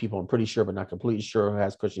use it in people I'm pretty sure, but not completely sure who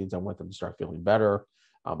has Cushing's. I want them to start feeling better.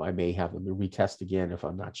 I may have them retest again if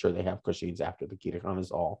I'm not sure they have Cushing's after the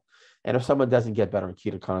ketoconazole. And if someone doesn't get better on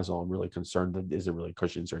ketoconazole, I'm really concerned that is it really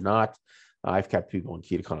Cushing's or not. I've kept people on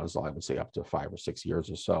ketoconazole, I would say, up to 5 or 6 years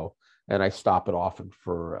or so. And I stop it often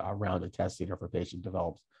for a round of testing if a patient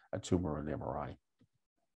develops a tumor or an MRI.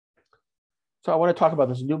 So I want to talk about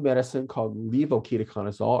this new medicine called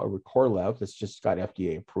levoketoconazole, or Recorlev, that's just got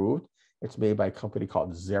FDA approved. It's made by a company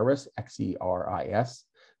called Xeris, X-E-R-I-S,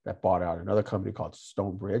 that bought out another company called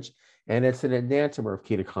Stonebridge. And it's an enantiomer of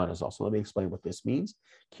ketoconazole. So let me explain what this means.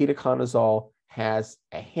 Ketoconazole has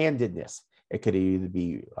a handedness. It could either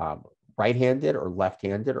be right-handed or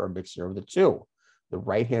left-handed or a mixture of the two. The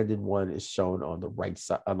right-handed one is shown on the right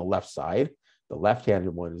side, on the left side. The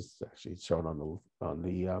left-handed one is actually shown on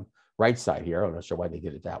the right side here. I'm not sure why they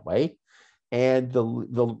did it that way. And the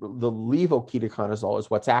levoketoconazole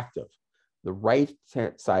is what's active. The right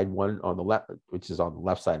side one on the left, which is on the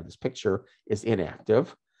left side of this picture, is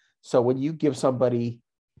inactive. So when you give somebody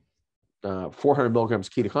 400 milligrams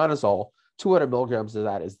ketoconazole, 200 milligrams of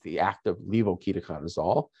that is the active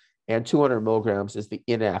levoketoconazole, and 200 milligrams is the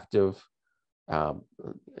inactive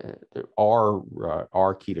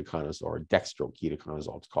R-ketoconazole, or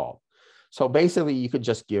dextroketoconazole, it's called. So basically, you could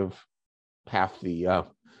just give twice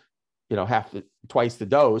the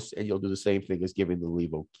dose, and you'll do the same thing as giving the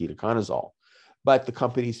levoketoconazole. But the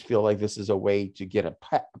companies feel like this is a way to get a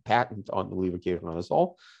patent on the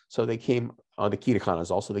levoketoconazole. So they came on the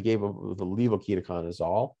ketoconazole. So they gave them the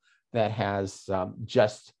levoketoconazole that has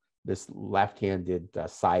just this left-handed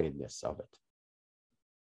sidedness of it.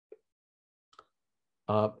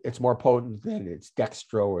 It's more potent than its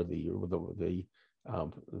dextro or the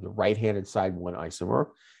right-handed side one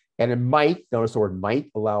isomer. And it might, notice the word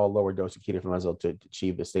might, allow a lower dose of ketoconazole to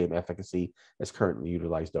achieve the same efficacy as currently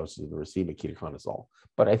utilized doses of the racemic ketoconazole.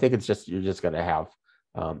 But I think you're just going to have,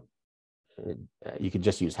 you can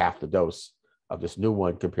just use half the dose of this new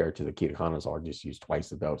one compared to the ketoconazole, and just use twice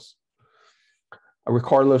the dose. A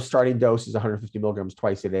Recorlev starting dose is 150 milligrams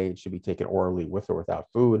twice a day and should be taken orally with or without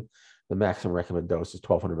food. The maximum recommended dose is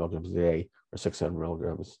 1,200 milligrams a day or 600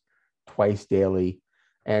 milligrams twice daily.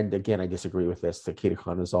 And again, I disagree with this. The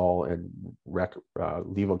ketoconazole and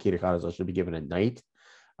levoketoconazole should be given at night.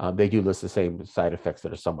 They do list the same side effects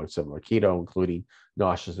that are somewhat similar to keto, including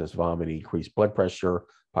nauseousness, vomiting, increased blood pressure,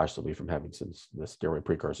 possibly from having some the steroid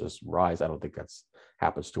precursors rise. I don't think that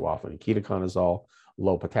happens too often in ketoconazole.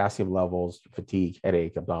 Low potassium levels, fatigue,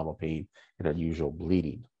 headache, abdominal pain, and unusual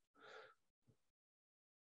bleeding.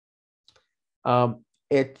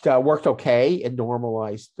 It worked okay. It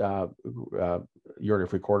normalized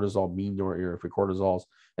urinary-free cortisol, mean urinary-free cortisols,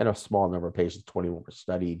 and a small number of patients, 21 were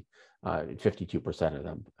studied, 52% of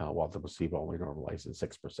them, while the placebo only normalized in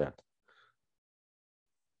 6%.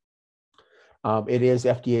 It is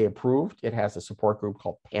FDA approved. It has a support group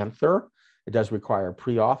called Panther. It does require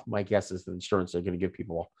pre-auth. My guess is the insurance are going to give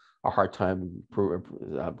people a hard time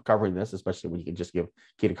covering this, especially when you can just give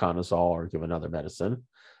ketoconazole or give another medicine.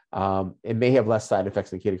 It may have less side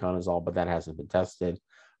effects than ketoconazole, but that hasn't been tested.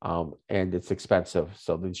 And it's expensive,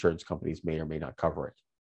 so the insurance companies may or may not cover it.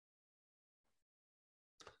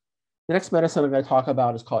 The next medicine I'm going to talk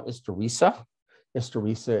about is called Isturisa.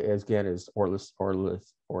 Isturisa is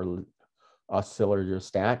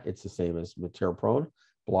oscillostat. It's the same as metoprolol,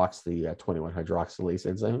 blocks the 21 hydroxylase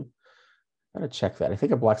enzyme. I'm going to check that. I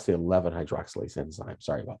think it blocks the 11 hydroxylase enzyme.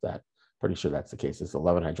 Sorry about that. Pretty sure that's the case. It's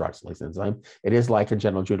 11 hydroxylase enzyme. It is like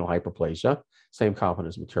congenital adrenal hyperplasia, same compound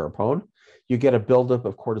as metoprolol. You get a buildup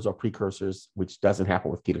of cortisol precursors, which doesn't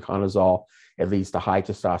happen with ketoconazole. It leads to high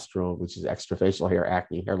testosterone, which is extrafacial hair,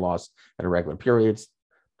 acne, hair loss, and irregular periods.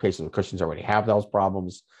 Patients with Cushing's already have those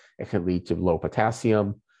problems. It can lead to low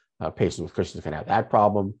potassium. Patients with Cushing's can have that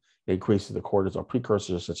problem. It increases the cortisol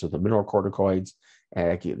precursors, such as the mineralocorticoids,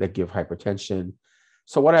 that give hypertension.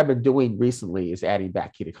 So what I've been doing recently is adding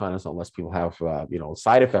back ketoconazole, unless people have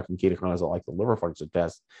side effect from ketoconazole, like the liver function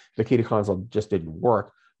test. The ketoconazole just didn't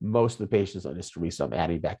work. Most of the patients on Isturisa, I'm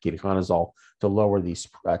adding back ketoconazole to lower these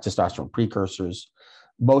testosterone precursors.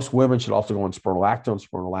 Most women should also go on spironolactone.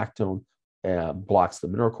 Spironolactone blocks the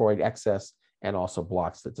mineralocorticoid excess and also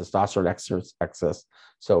blocks the testosterone excess.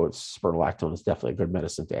 So spironolactone is definitely a good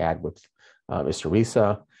medicine to add with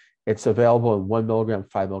Isturisa. It's available in 1 milligram,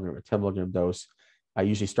 5 milligram, or 10 milligram dose. I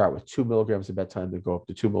usually start with 2 milligrams at bedtime, then go up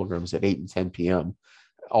to 2 milligrams at 8 and 10 p.m.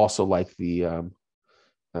 Also, like the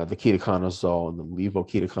ketoconazole and the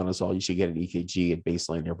levoketoconazole, you should get an EKG at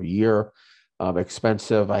baseline every year.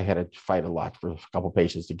 Expensive. I had to fight a lot for a couple of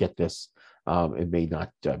patients to get this. It may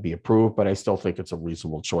not be approved, but I still think it's a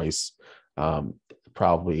reasonable choice.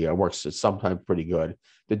 Probably works sometimes pretty good.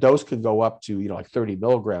 The dose can go up to like 30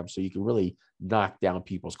 milligrams, so you can really knock down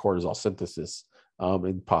people's cortisol synthesis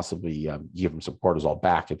and possibly give them some cortisol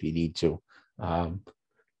back if you need to.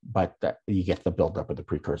 But you get the buildup of the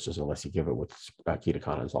precursors unless you give it with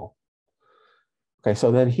ketoconazole. Okay,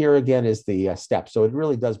 so then here again is the step. So it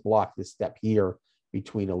really does block this step here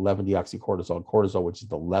between 11-deoxycortisol and cortisol, which is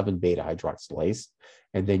the 11-beta hydroxylase.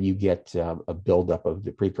 And then you get a buildup of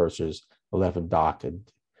the precursors, 11-doc and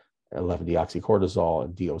 11-deoxycortisol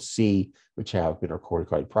and DOC, which have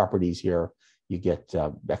mineralocorticoid properties here. You get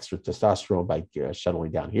extra testosterone by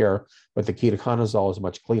shuttling down here. But the ketoconazole is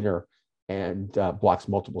much cleaner and blocks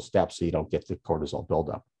multiple steps, so you don't get the cortisol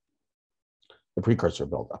buildup, the precursor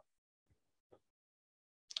buildup.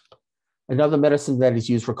 Another medicine that is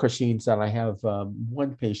used for Cushing's, and I have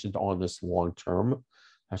one patient on this long term.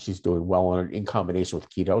 She's doing well on it in combination with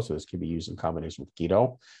keto, so this can be used in combination with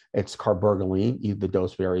keto. It's carbergoline. The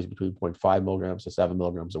dose varies between 0.5 milligrams to 7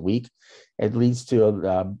 milligrams a week. It leads to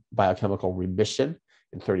a biochemical remission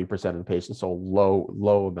in 30% of the patients, so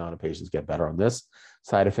low amount of patients get better on this.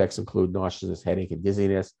 Side effects include nausea, headache, and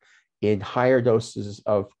dizziness. In higher doses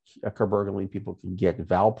of carbergoline, people can get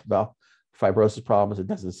valve fibrosis problems. It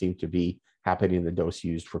doesn't seem to be happening in the dose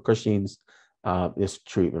used for Cushing's. This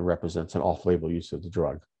treatment represents an off-label use of the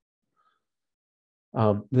drug.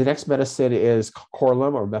 The next medicine is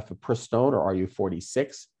Korlym or mifepristone or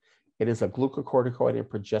RU46. It is a glucocorticoid and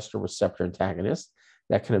progesterone receptor antagonist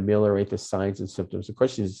that can ameliorate the signs and symptoms of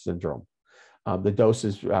Cushing's syndrome. The dose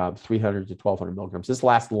is 300 to 1,200 milligrams. This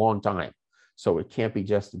lasts a long time, so it can't be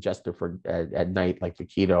just adjusted for at night like the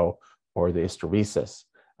keto or the Isturisa.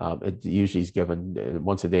 It usually is given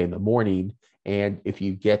once a day in the morning, and if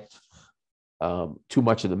you get too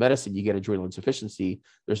much of the medicine, you get adrenal insufficiency.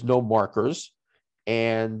 There's no markers,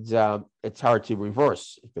 and it's hard to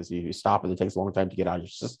reverse because if you stop and it takes a long time to get out of your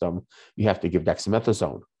system, you have to give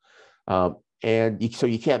dexamethasone. So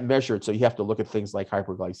you can't measure it, so you have to look at things like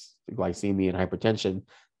hyperglycemia and hypertension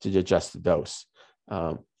to adjust the dose.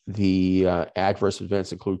 The adverse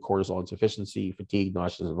events include cortisol insufficiency, fatigue,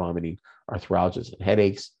 nausea and vomiting, arthralgias, and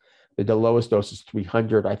headaches. The lowest dose is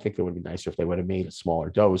 300. I think it would be nicer if they would have made a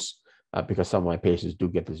smaller dose because some of my patients do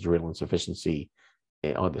get this adrenal insufficiency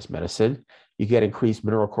on this medicine. You get increased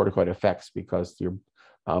mineralocorticoid effects because you're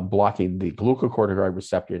blocking the glucocorticoid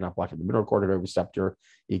receptor. You're not blocking the mineralocorticoid receptor.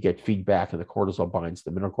 You get feedback and the cortisol binds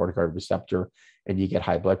the mineralocorticoid receptor, and you get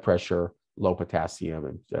high blood pressure, low potassium,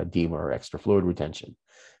 and edema or extra fluid retention.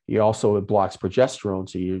 It blocks progesterone,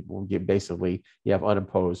 so you have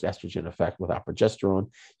unimposed estrogen effect without progesterone.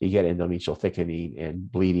 You get endometrial thickening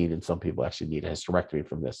and bleeding, and some people actually need a hysterectomy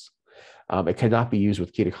from this. It cannot be used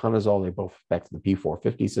with ketoconazole. They both affect the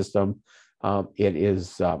P450 system. It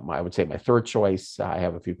is, I would say, my third choice. I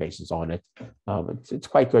have a few patients on it. It's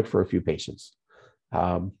quite good for a few patients.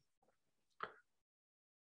 You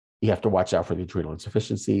have to watch out for the adrenal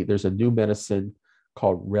insufficiency. There's a new medicine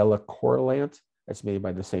called relacorilant. It's made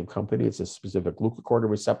by the same company. It's a specific glucocorticoid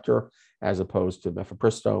receptor as opposed to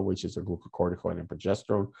mifepristone, which is a glucocorticoid and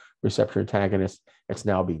progesterone receptor antagonist. It's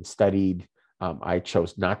now being studied. I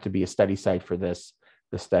chose not to be a study site for this.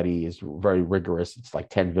 The study is very rigorous. It's like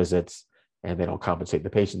 10 visits, and they don't compensate the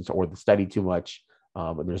patients or the study too much.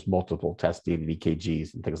 And there's multiple testing and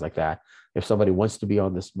EKGs and things like that. If somebody wants to be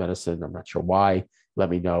on this medicine, I'm not sure why, let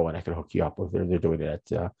me know and I can hook you up with. They're doing it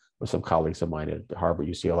with some colleagues of mine at Harvard,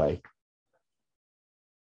 UCLA.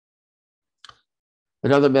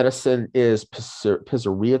 Another medicine is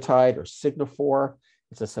pisureatide or Signifor.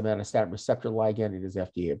 It's a somatostatin receptor ligand. It is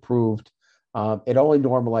FDA approved. It only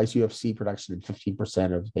normalized UFC production in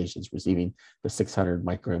 15% of patients receiving the 600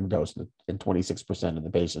 microgram dose and 26% of the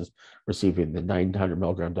patients receiving the 900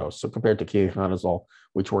 milligram dose. So compared to ketoconazole,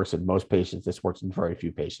 which works in most patients, this works in very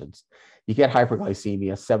few patients. You get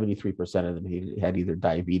hyperglycemia. 73% of them had either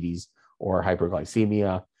diabetes or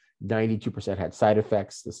hyperglycemia. 92% had side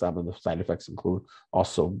effects. Some of the side effects include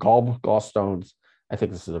also gallstones. I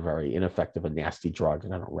think this is a very ineffective and nasty drug,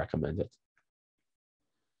 and I don't recommend it.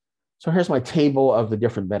 So here's my table of the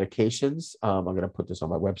different medications. I'm going to put this on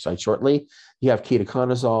my website shortly. You have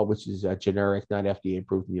ketoconazole, which is generic, not FDA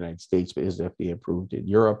approved in the United States, but is FDA approved in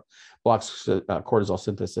Europe. Blocks cortisol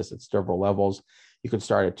synthesis at several levels. You can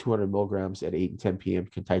start at 200 milligrams at 8 and 10 p.m.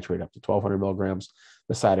 You can titrate up to 1,200 milligrams.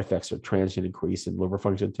 The side effects are transient increase in liver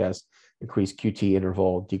function tests, increased QT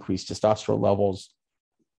interval, decreased testosterone levels.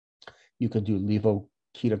 You can do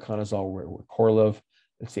levoketoconazole or Corliv.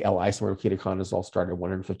 It's the L-isomer of ketoconazole, start at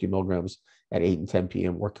 150 milligrams at 8 and 10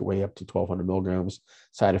 p.m., work your way up to 1,200 milligrams.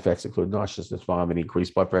 Side effects include nauseousness, vomiting,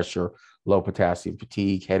 increased blood pressure, low potassium,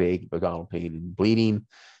 fatigue, headache, abdominal pain, and bleeding.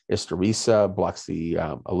 Isturisa blocks the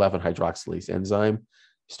 11-hydroxylase enzyme.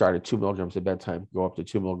 Start at 2 milligrams at bedtime, go up to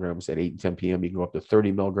 2 milligrams at 8 and 10 p.m. You can go up to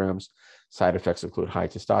 30 milligrams. Side effects include high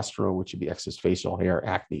testosterone, which would be excess facial hair,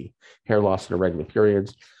 acne, hair loss in irregular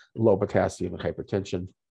periods, low potassium, and hypertension.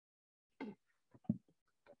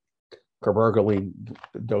 Carbergoline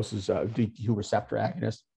doses, D2 receptor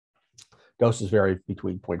agonist. Doses vary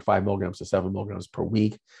between 0.5 milligrams to 7 milligrams per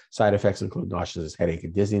week. Side effects include nauseous, headache,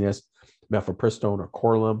 and dizziness. Mifepristone or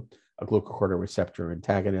Korlym, a glucocorticoid receptor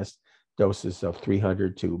antagonist. Doses of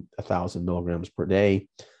 300 to 1,000 milligrams per day.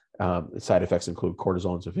 Side effects include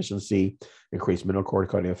cortisol insufficiency, increased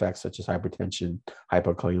mineralocorticoid effects such as hypertension,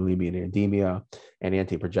 hypokalemia, and anemia, and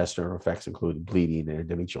antiprogesterone effects include bleeding and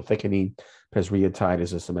endometrial thickening. Pisureatide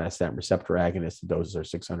is a somatostatin receptor agonist. The doses are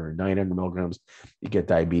 600 and 900 milligrams. You get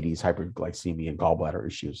diabetes, hyperglycemia, and gallbladder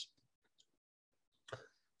issues.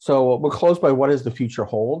 So we'll close by what does the future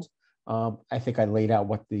hold? I think I laid out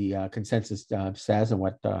what the consensus says and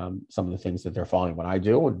what some of the things that they're following what I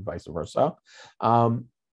do and vice versa.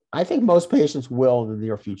 I think most patients will in the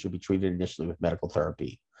near future be treated initially with medical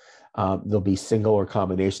therapy. There'll be single or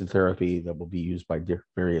combination therapy that will be used by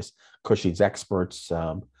various Cushing's experts.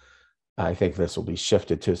 I think this will be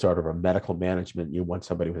shifted to sort of a medical management. You want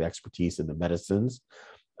somebody with expertise in the medicines.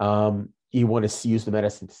 You want to use the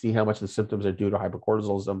medicine to see how much the symptoms are due to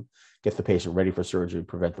hypercortisolism, get the patient ready for surgery,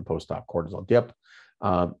 prevent the post-op cortisol dip.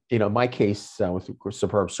 In my case, with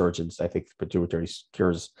superb surgeons, I think the pituitary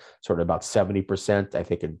cures sort of about 70%. I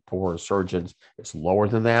think in poor surgeons, it's lower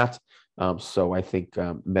than that. So I think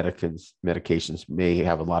medications may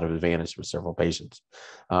have a lot of advantage for several patients.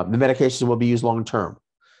 The medications will be used long-term.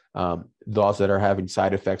 Those that are having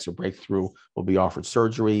side effects or breakthrough will be offered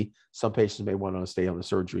surgery. Some patients may want to stay on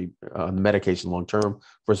the medication long-term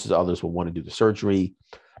versus others will want to do the surgery.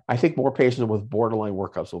 I think more patients with borderline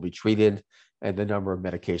workups will be treated and the number of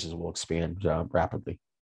medications will expand rapidly.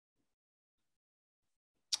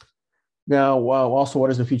 Now, also, what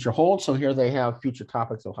does the future hold? So here they have future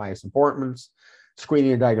topics of highest importance.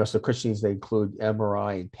 Screening and diagnosis of Cushing's, they include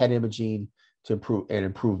MRI and PET imaging to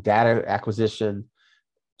improve data acquisition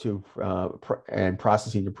and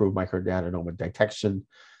processing to improve microadenoma detection.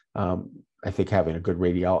 I think having a good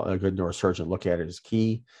neurosurgeon look at it is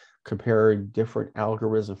key. Comparing different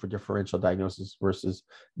algorithms for differential diagnosis versus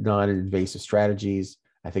non-invasive strategies.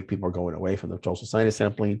 I think people are going away from the total sinus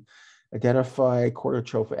sampling. Identify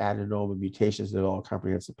corticotrophic adenoma mutations, develop a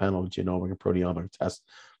comprehensive panel of genomic and proteomic tests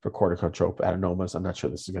for corticotrophic adenomas. I'm not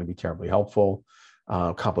sure this is going to be terribly helpful.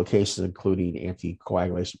 Complications including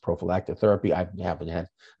anticoagulation prophylactic therapy. I've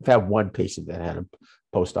had one patient that had a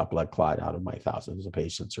post-op blood clot out of my thousands of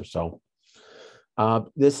patients or so.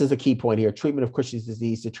 This is a key point here. Treatment of Cushing's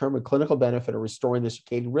disease, determine clinical benefit of restoring the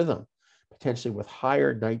circadian rhythm, potentially with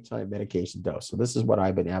higher nighttime medication dose. So this is what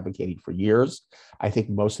I've been advocating for years. I think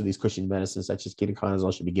most of these Cushing medicines, such as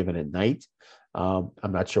ketoconazole, should be given at night. I'm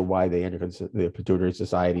not sure why the Pituitary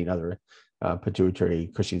Society and other pituitary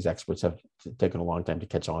Cushing's experts have taken a long time to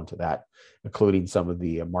catch on to that, including some of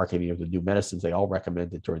the marketing of the new medicines. They all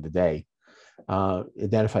recommend it during the day.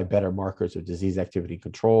 Identify better markers of disease activity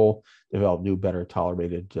control, develop new, better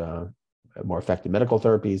tolerated, more effective medical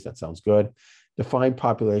therapies. That sounds good. Define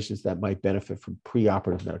populations that might benefit from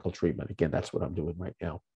preoperative medical treatment. Again, that's what I'm doing right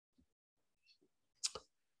now.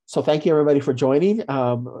 So thank you, everybody, for joining.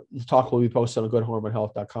 The talk will be posted on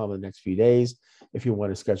goodhormonehealth.com in the next few days. If you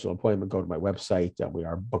want to schedule an appointment, go to my website. We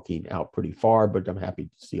are booking out pretty far, but I'm happy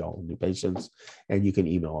to see all the new patients. And you can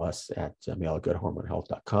email us at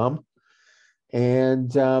mail@goodhormonehealth.com.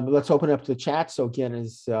 And let's open up the chat. So again,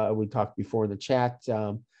 as we talked before in the chat,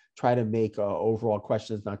 try to make overall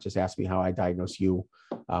questions, not just ask me how I diagnose you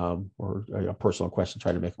or a personal question,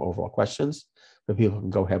 try to make them overall questions. But people can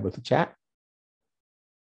go ahead with the chat.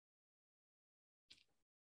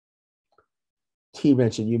 You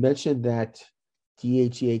mentioned that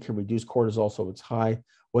DHEA can reduce cortisol, so it's high.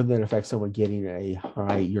 Wouldn't that affect someone getting a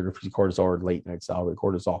high urine-free cortisol or late night salivary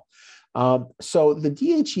cortisol? So the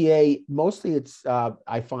DHEA, mostly it's,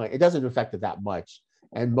 I find, it doesn't affect it that much.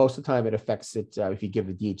 And most of the time it affects it if you give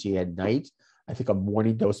the DHEA at night. I think a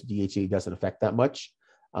morning dose of DHEA doesn't affect that much.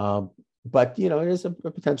 But, you know, it is a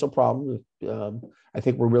potential problem. I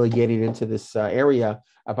think we're really getting into this area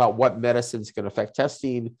about what medicines can affect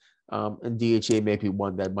testing. And DHEA may be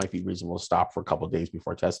one that might be reasonable to stop for a couple of days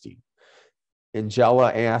before testing.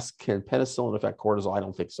 Angela asks, can penicillin affect cortisol? I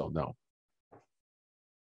don't think so, no.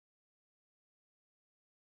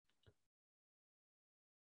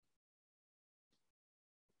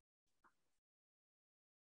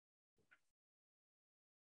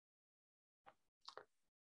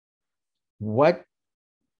 What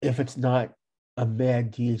if it's not a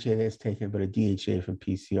bad DHEA that's taken, but a DHEA from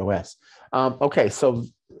PCOS? Okay, so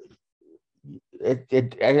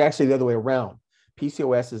it actually the other way around.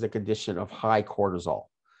 PCOS is a condition of high cortisol.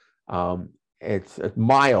 It's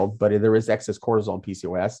mild, but there is excess cortisol in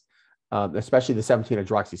PCOS, especially the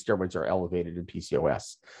 17-hydroxysteroids are elevated in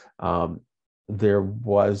PCOS.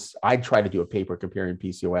 I tried to do a paper comparing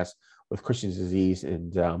PCOS with Cushing's disease,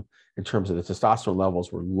 and in terms of the testosterone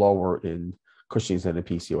levels were lower in Cushing's than in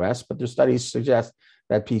PCOS, but their studies suggest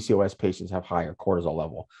that PCOS patients have higher cortisol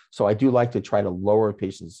level. So I do like to try to lower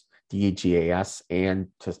patients' DHEAS and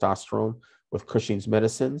testosterone with Cushing's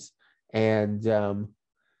medicines, and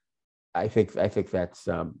I think that's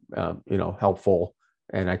helpful.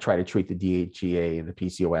 And I try to treat the DHEA and the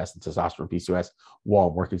PCOS and testosterone PCOS while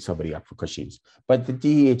I'm working somebody up for Cushing's. But the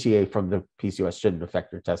DHEA from the PCOS shouldn't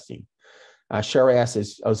affect their testing. Sherry asks,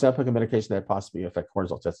 is Ozempic a medication that possibly affect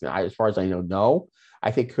cortisol testing? As far as I know, no.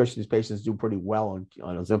 I think Cushing's patients do pretty well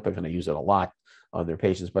on Ozempic, and I use it a lot on their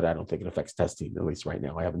patients, but I don't think it affects testing, at least right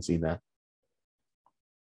now. I haven't seen that.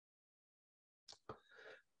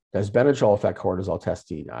 Does Benadryl affect cortisol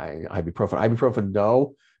testing? Ibuprofen,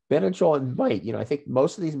 no. Benadryl and might. I think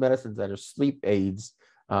most of these medicines that are sleep aids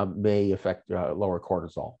may affect lower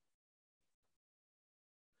cortisol.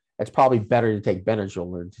 It's probably better to take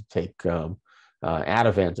Benadryl than to take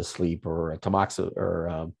Ativan to sleep, or Tamoxifen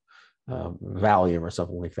or Valium or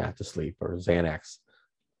something like that to sleep, or Xanax.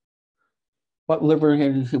 What liver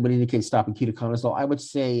would indicate stopping ketoconazole? I would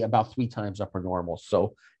say about 3 times upper normal.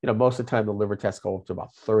 So, most of the time the liver tests go up to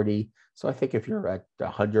about 30. So I think if you're at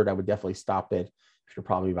 100, I would definitely stop it. If you're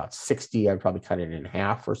probably about 60, I'd probably cut it in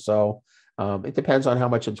half or so. It depends on how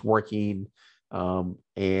much it's working, and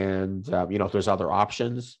if there's other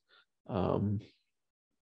options.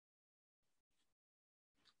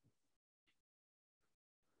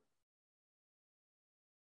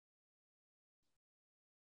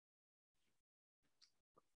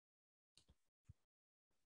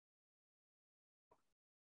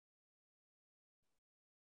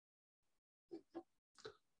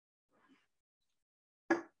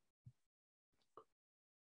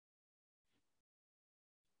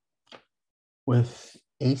 With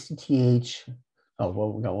ACTH, we got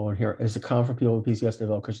one here. Is it common for people with PCOS to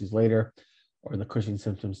develop Cushing's later, or the Cushing's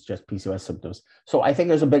symptoms just PCOS symptoms? So I think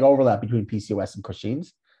there's a big overlap between PCOS and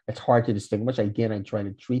Cushing's. It's hard to distinguish. Again, I'm trying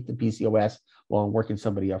to treat the PCOS while I'm working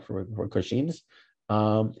somebody up for Cushing's.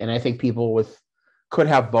 And I think people could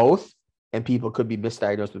have both, and people could be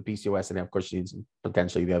misdiagnosed with PCOS and have Cushing's, and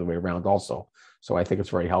potentially the other way around also. So I think it's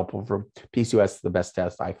very helpful. For PCOS, the best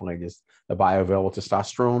test I find is the bioavailable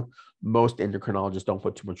testosterone. Most endocrinologists don't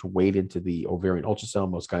put too much weight into the ovarian ultrasound.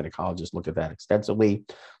 Most gynecologists look at that extensively.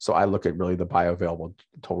 So I look at really the bioavailable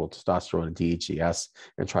total testosterone and DHEAS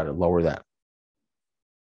and try to lower that.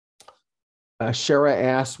 Shara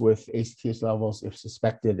asks, with ACTH levels, if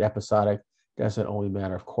suspected episodic, does it only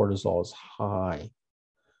matter if cortisol is high?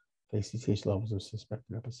 ACTH levels are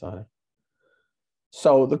suspected episodic.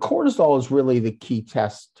 So the cortisol is really the key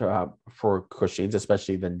test for Cushing's,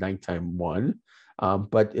 especially the nighttime one.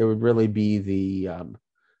 But it would really be the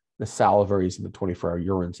salivaries and the 24-hour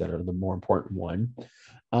urines that are the more important one.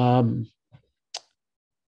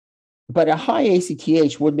 But a high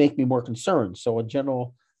ACTH would make me more concerned. So in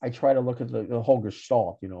general, I try to look at the whole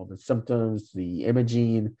gestalt, the symptoms, the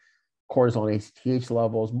imaging, cortisol and ACTH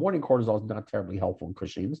levels. Morning cortisol is not terribly helpful in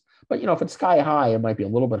Cushing's, but if it's sky high, it might be a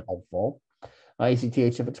little bit helpful.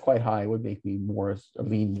 ACTH, if it's quite high, it would make me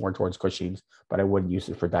lean more towards Cushing's, but I wouldn't use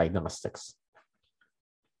it for diagnostics.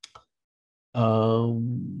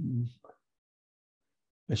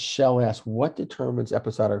 Michelle asks, what determines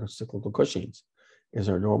episodic or cyclical Cushing's? Is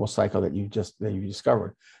there a normal cycle that you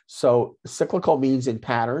discovered? So cyclical means in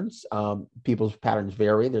patterns. People's patterns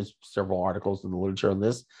vary. There's several articles in the literature on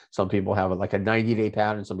this. Some people have like a 90-day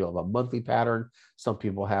pattern. Some people have a monthly pattern. Some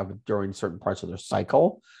people have it during certain parts of their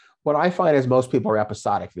cycle. What I find is most people are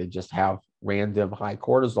episodic. They just have random high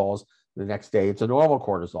cortisols. The next day, it's a normal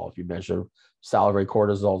cortisol. If you measure salivary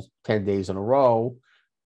cortisols 10 days in a row,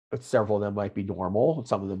 several of them might be normal,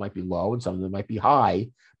 some of them might be low, and some of them might be high,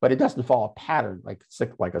 but it doesn't follow a pattern like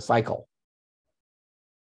a cycle.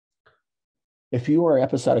 If you are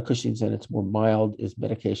episodic Cushing's and it's more mild, is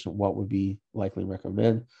medication what would be likely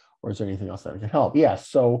recommend, or is there anything else that can help? Yes.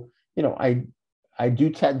 So, I do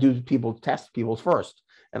test people's first,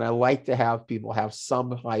 and I like to have people have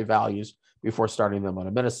some high values before starting them on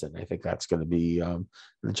a medicine. I think that's going to be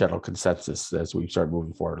the general consensus as we start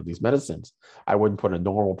moving forward with these medicines. I wouldn't put a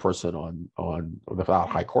normal person on without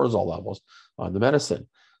high cortisol levels on the medicine.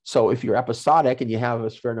 So if you're episodic and you have a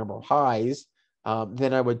fair number of highs,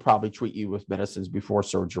 then I would probably treat you with medicines before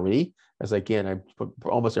surgery. As again, I put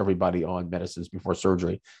almost everybody on medicines before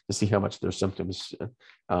surgery to see how much their symptoms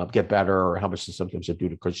get better or how much the symptoms are due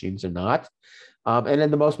to Cushing's or not. And then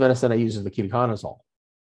the most medicine I use is the ketoconazole.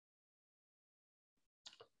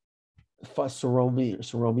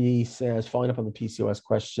 Saromi says, following up on the PCOS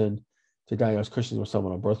question, to diagnose Cushing's with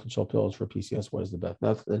someone on birth control pills for PCOS, what is the best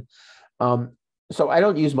method? So I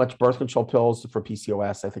don't use much birth control pills for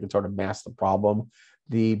PCOS. I think it sort of masks the problem.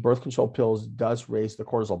 The birth control pills does raise the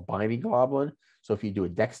cortisol binding globulin. So if you do a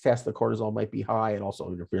DEX test, the cortisol might be high. It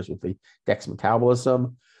also interferes with the DEX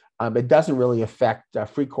metabolism. It doesn't really affect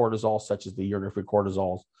free cortisol, such as the urinary free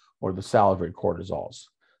cortisols or the salivary cortisols.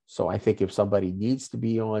 So I think if somebody needs to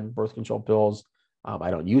be on birth control pills,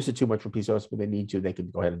 I don't use it too much for PCOS, but they need to, they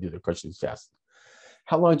can go ahead and do their Cushing's test.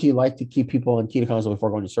 How long do you like to keep people on ketoconazole before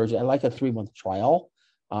going to surgery? I like a 3-month trial.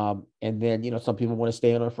 And then, some people want to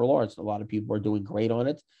stay on it for longer. A lot of people are doing great on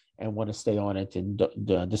it and want to stay on it and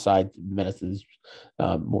decide the medicine's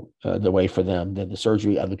the way for them. Then the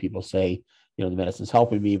surgery, other people say, the medicine's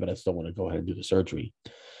helping me, but I still want to go ahead and do the surgery.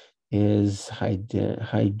 Is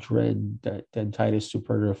hidradenitis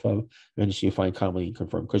suppurativa eventually you find commonly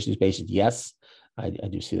confirmed Cushing's patients? Yes, I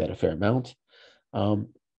do see that a fair amount.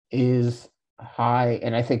 Is high,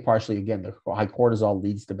 and I think partially, again, the high cortisol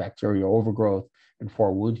leads to bacterial overgrowth and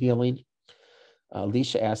poor wound healing.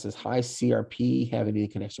 Alicia asks, is high CRP have any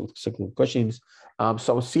connection with cyclical Cushing's?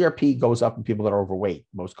 So CRP goes up in people that are overweight.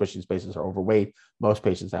 Most Cushing's patients are overweight. Most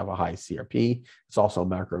patients have a high CRP. It's also a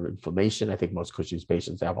marker of inflammation. I think most Cushing's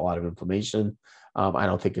patients have a lot of inflammation. I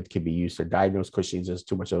don't think it can be used to diagnose Cushing's. There's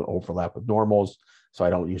too much of an overlap with normals, so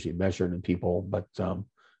I don't usually measure it in people, but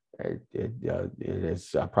it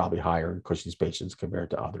is probably higher in Cushing's patients compared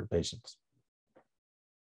to other patients.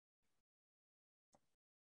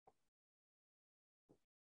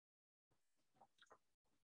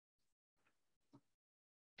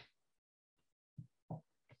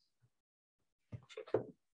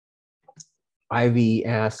 Ivy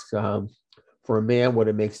asks, for a man, would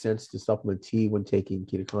it make sense to supplement T when taking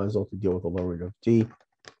ketoconazole to deal with the lowering of T?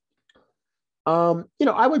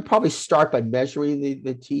 I would probably start by measuring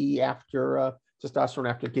the T after testosterone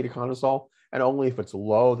after ketoconazole, and only if it's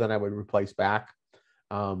low, then I would replace back.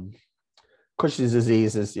 Cushing's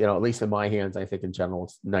disease is, at least in my hands, I think in general,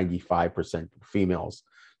 it's 95% females.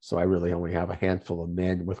 So I really only have a handful of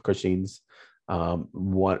men with Cushing's. I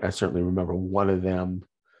certainly remember one of them,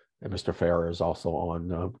 and Mr. Farrer is also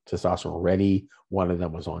on testosterone already. One of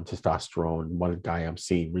them was on testosterone. One guy I'm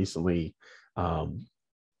seeing recently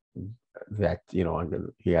that he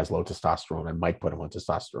has low testosterone. I might put him on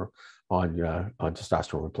testosterone on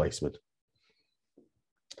testosterone replacement.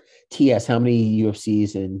 TS, how many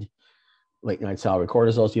UFCs and late night salivary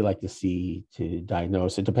cortisols do you like to see to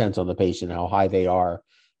diagnose? It depends on the patient, how high they are.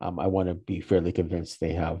 I want to be fairly convinced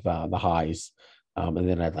they have the highs. And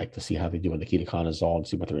then I'd like to see how they do on the ketoconazole and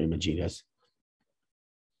see what their imaging is.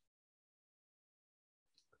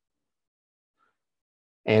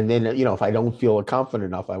 And then, if I don't feel confident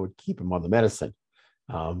enough, I would keep him on the medicine,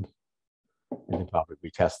 and then probably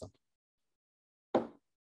retest them.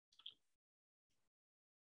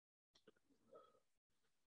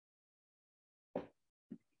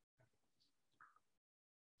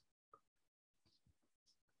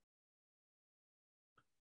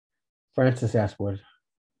 Francis asked, would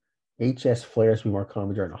HS flares be more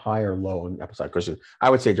common during a high or low in episodic Cushing? I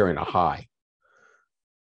would say during a high.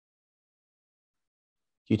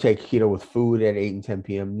 Do you take keto with food at 8 and 10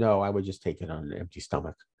 p.m.? No, I would just take it on an empty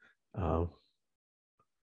stomach.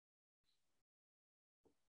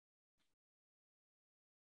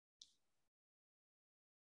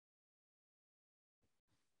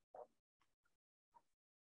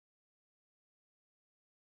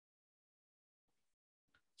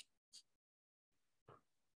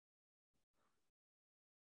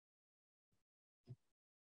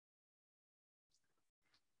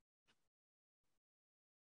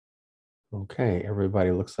 Okay, everybody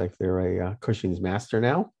looks like they're a Cushing's master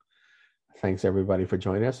now. Thanks everybody for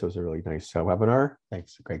joining us. It was a really nice webinar.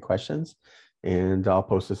 Thanks, great questions. And I'll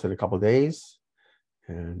post this in a couple of days.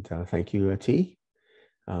 And thank you, T.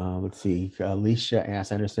 Let's see, Alicia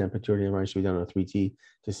asked, I understand pituitary MRI should be done on a 3T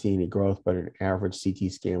to see any growth, but an average CT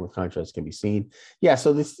scan with contrast can be seen. Yeah,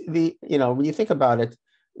 so when you think about it,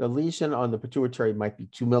 the lesion on the pituitary might be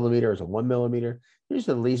 2 millimeters or 1 millimeter.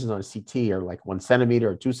 Usually the lesions on a CT are like 1 centimeter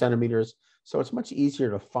or 2 centimeters. So it's much easier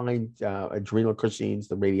to find adrenal Cushing's.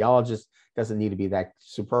 The radiologist doesn't need to be that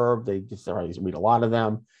superb. They just already read a lot of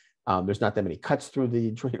them. There's not that many cuts through the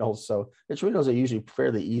adrenals. So the adrenals are usually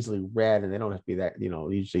fairly easily read, and they don't have to be that,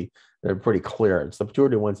 usually they're pretty clear. It's the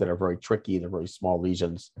pituitary ones that are very tricky. They're very small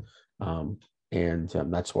lesions. And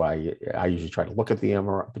that's why I usually try to look at the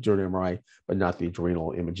pituitary MRI, but not the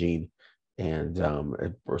adrenal imaging. And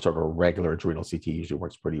sort of a regular adrenal CT usually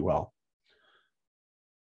works pretty well.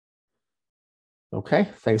 Okay,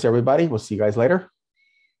 thanks everybody. We'll see you guys later.